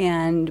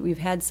 And we've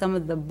had some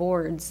of the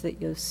boards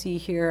that you'll see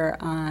here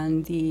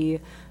on the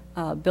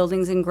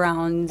buildings and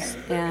grounds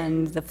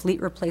and the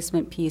fleet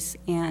replacement piece,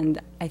 and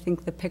I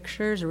think the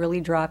pictures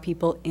really draw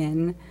people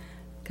in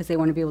because they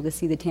want to be able to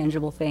see the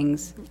tangible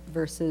things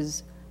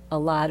versus a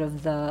lot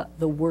of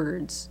the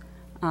words.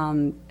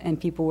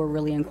 And people were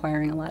really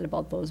inquiring a lot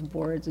about those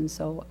boards, and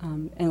so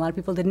and a lot of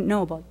people didn't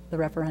know about the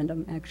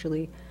referendum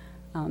actually,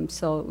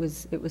 so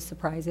it was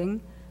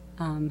surprising.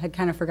 Had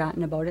kind of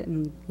forgotten about it,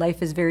 and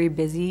life is very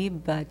busy,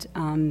 but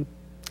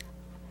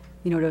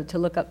you know, to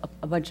look up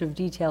a bunch of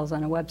details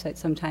on a website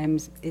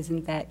sometimes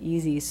isn't that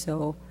easy.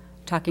 So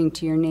talking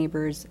to your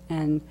neighbors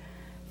and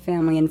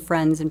family and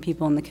friends and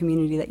people in the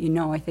community that you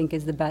know, I think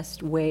is the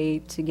best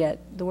way to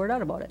get the word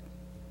out about it.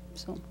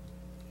 So.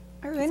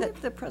 Are any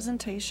of the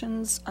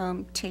presentations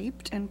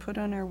taped and put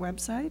on our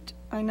website?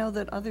 I know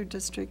that other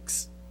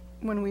districts,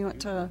 when we went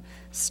to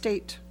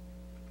state,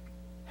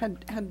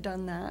 had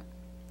done that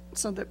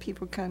so that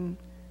people can.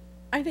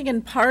 I think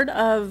in part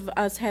of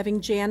us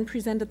having Jan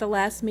present at the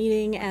last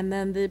meeting and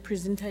then the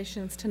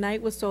presentations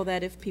tonight was so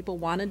that if people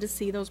wanted to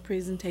see those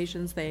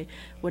presentations, they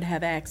would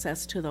have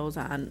access to those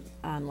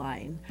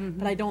online.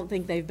 But I don't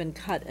think they've been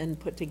cut and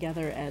put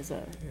together as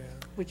a,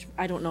 which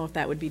I don't know if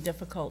that would be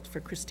difficult for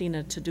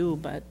Christina to do,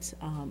 but.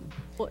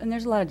 Well, and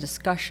there's a lot of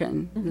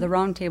discussion. The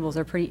roundtables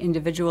are pretty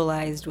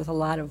individualized with a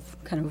lot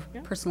of kind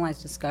of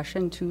personalized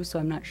discussion too, so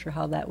I'm not sure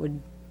how that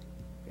would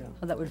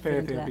how that would fit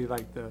into that. It'd be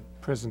like the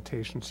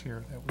presentations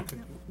here that we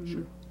could do,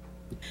 sure.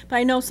 But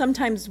I know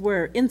sometimes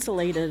we're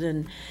insulated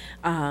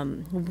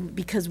and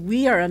because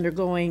we are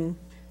undergoing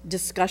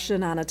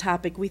discussion on a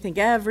topic, we think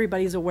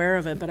everybody's aware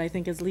of it, but I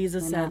think as Lisa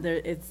said,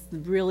 it's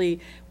really,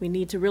 we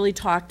need to really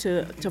talk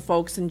to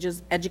folks and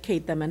just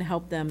educate them and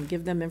help them,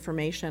 give them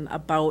information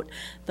about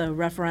the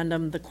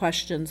referendum, the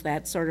questions,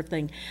 that sort of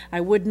thing. I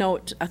would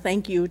note a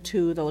thank you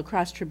to the La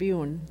Crosse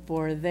Tribune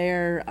for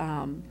their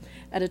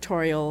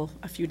editorial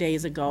a few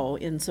days ago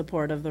in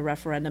support of the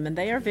referendum, and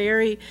they are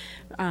very,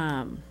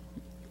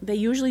 they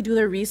usually do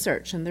their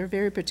research, and they're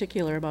very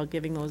particular about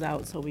giving those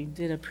out, so we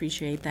did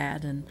appreciate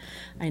that. And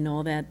I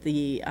know that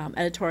the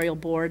editorial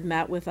board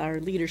met with our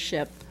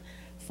leadership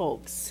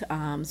folks,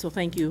 so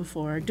thank you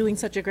for doing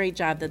such a great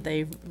job that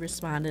they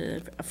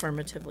responded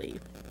affirmatively.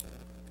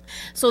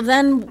 So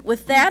then,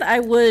 with that, I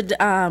would,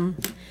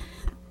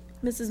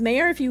 Mrs.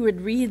 Mayor, if you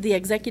would read the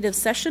executive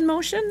session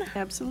motion?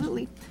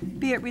 Absolutely.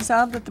 Be it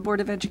resolved that the Board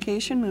of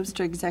Education moves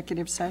to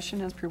executive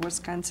session as per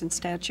Wisconsin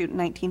Statute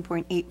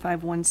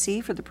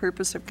 19.851C for the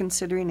purpose of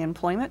considering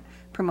employment,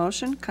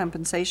 promotion,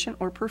 compensation,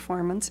 or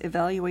performance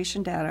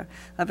evaluation data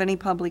of any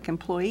public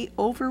employee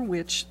over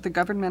which the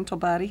governmental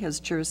body has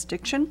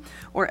jurisdiction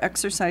or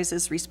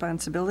exercises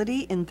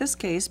responsibility, in this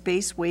case,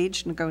 base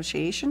wage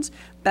negotiations,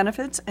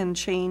 benefits, and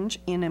change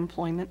in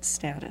employment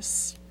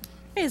status.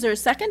 Okay, is there a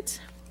second?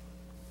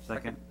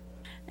 Second.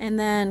 And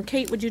then,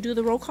 Kate, would you do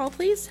the roll call,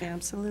 please?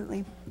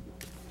 Absolutely.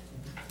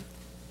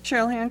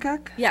 Cheryl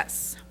Hancock?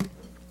 Yes.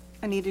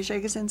 Anita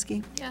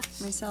Jagosinski?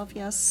 Yes. Myself,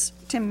 yes.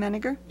 Tim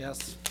Menninger?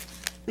 Yes.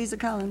 Lisa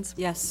Collins?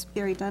 Yes.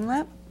 Gary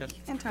Dunlap? Yes.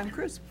 And Tom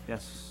Cruise.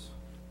 Yes.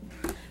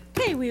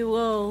 Okay, we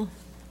will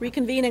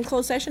reconvene in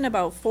closed session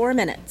about 4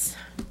 minutes.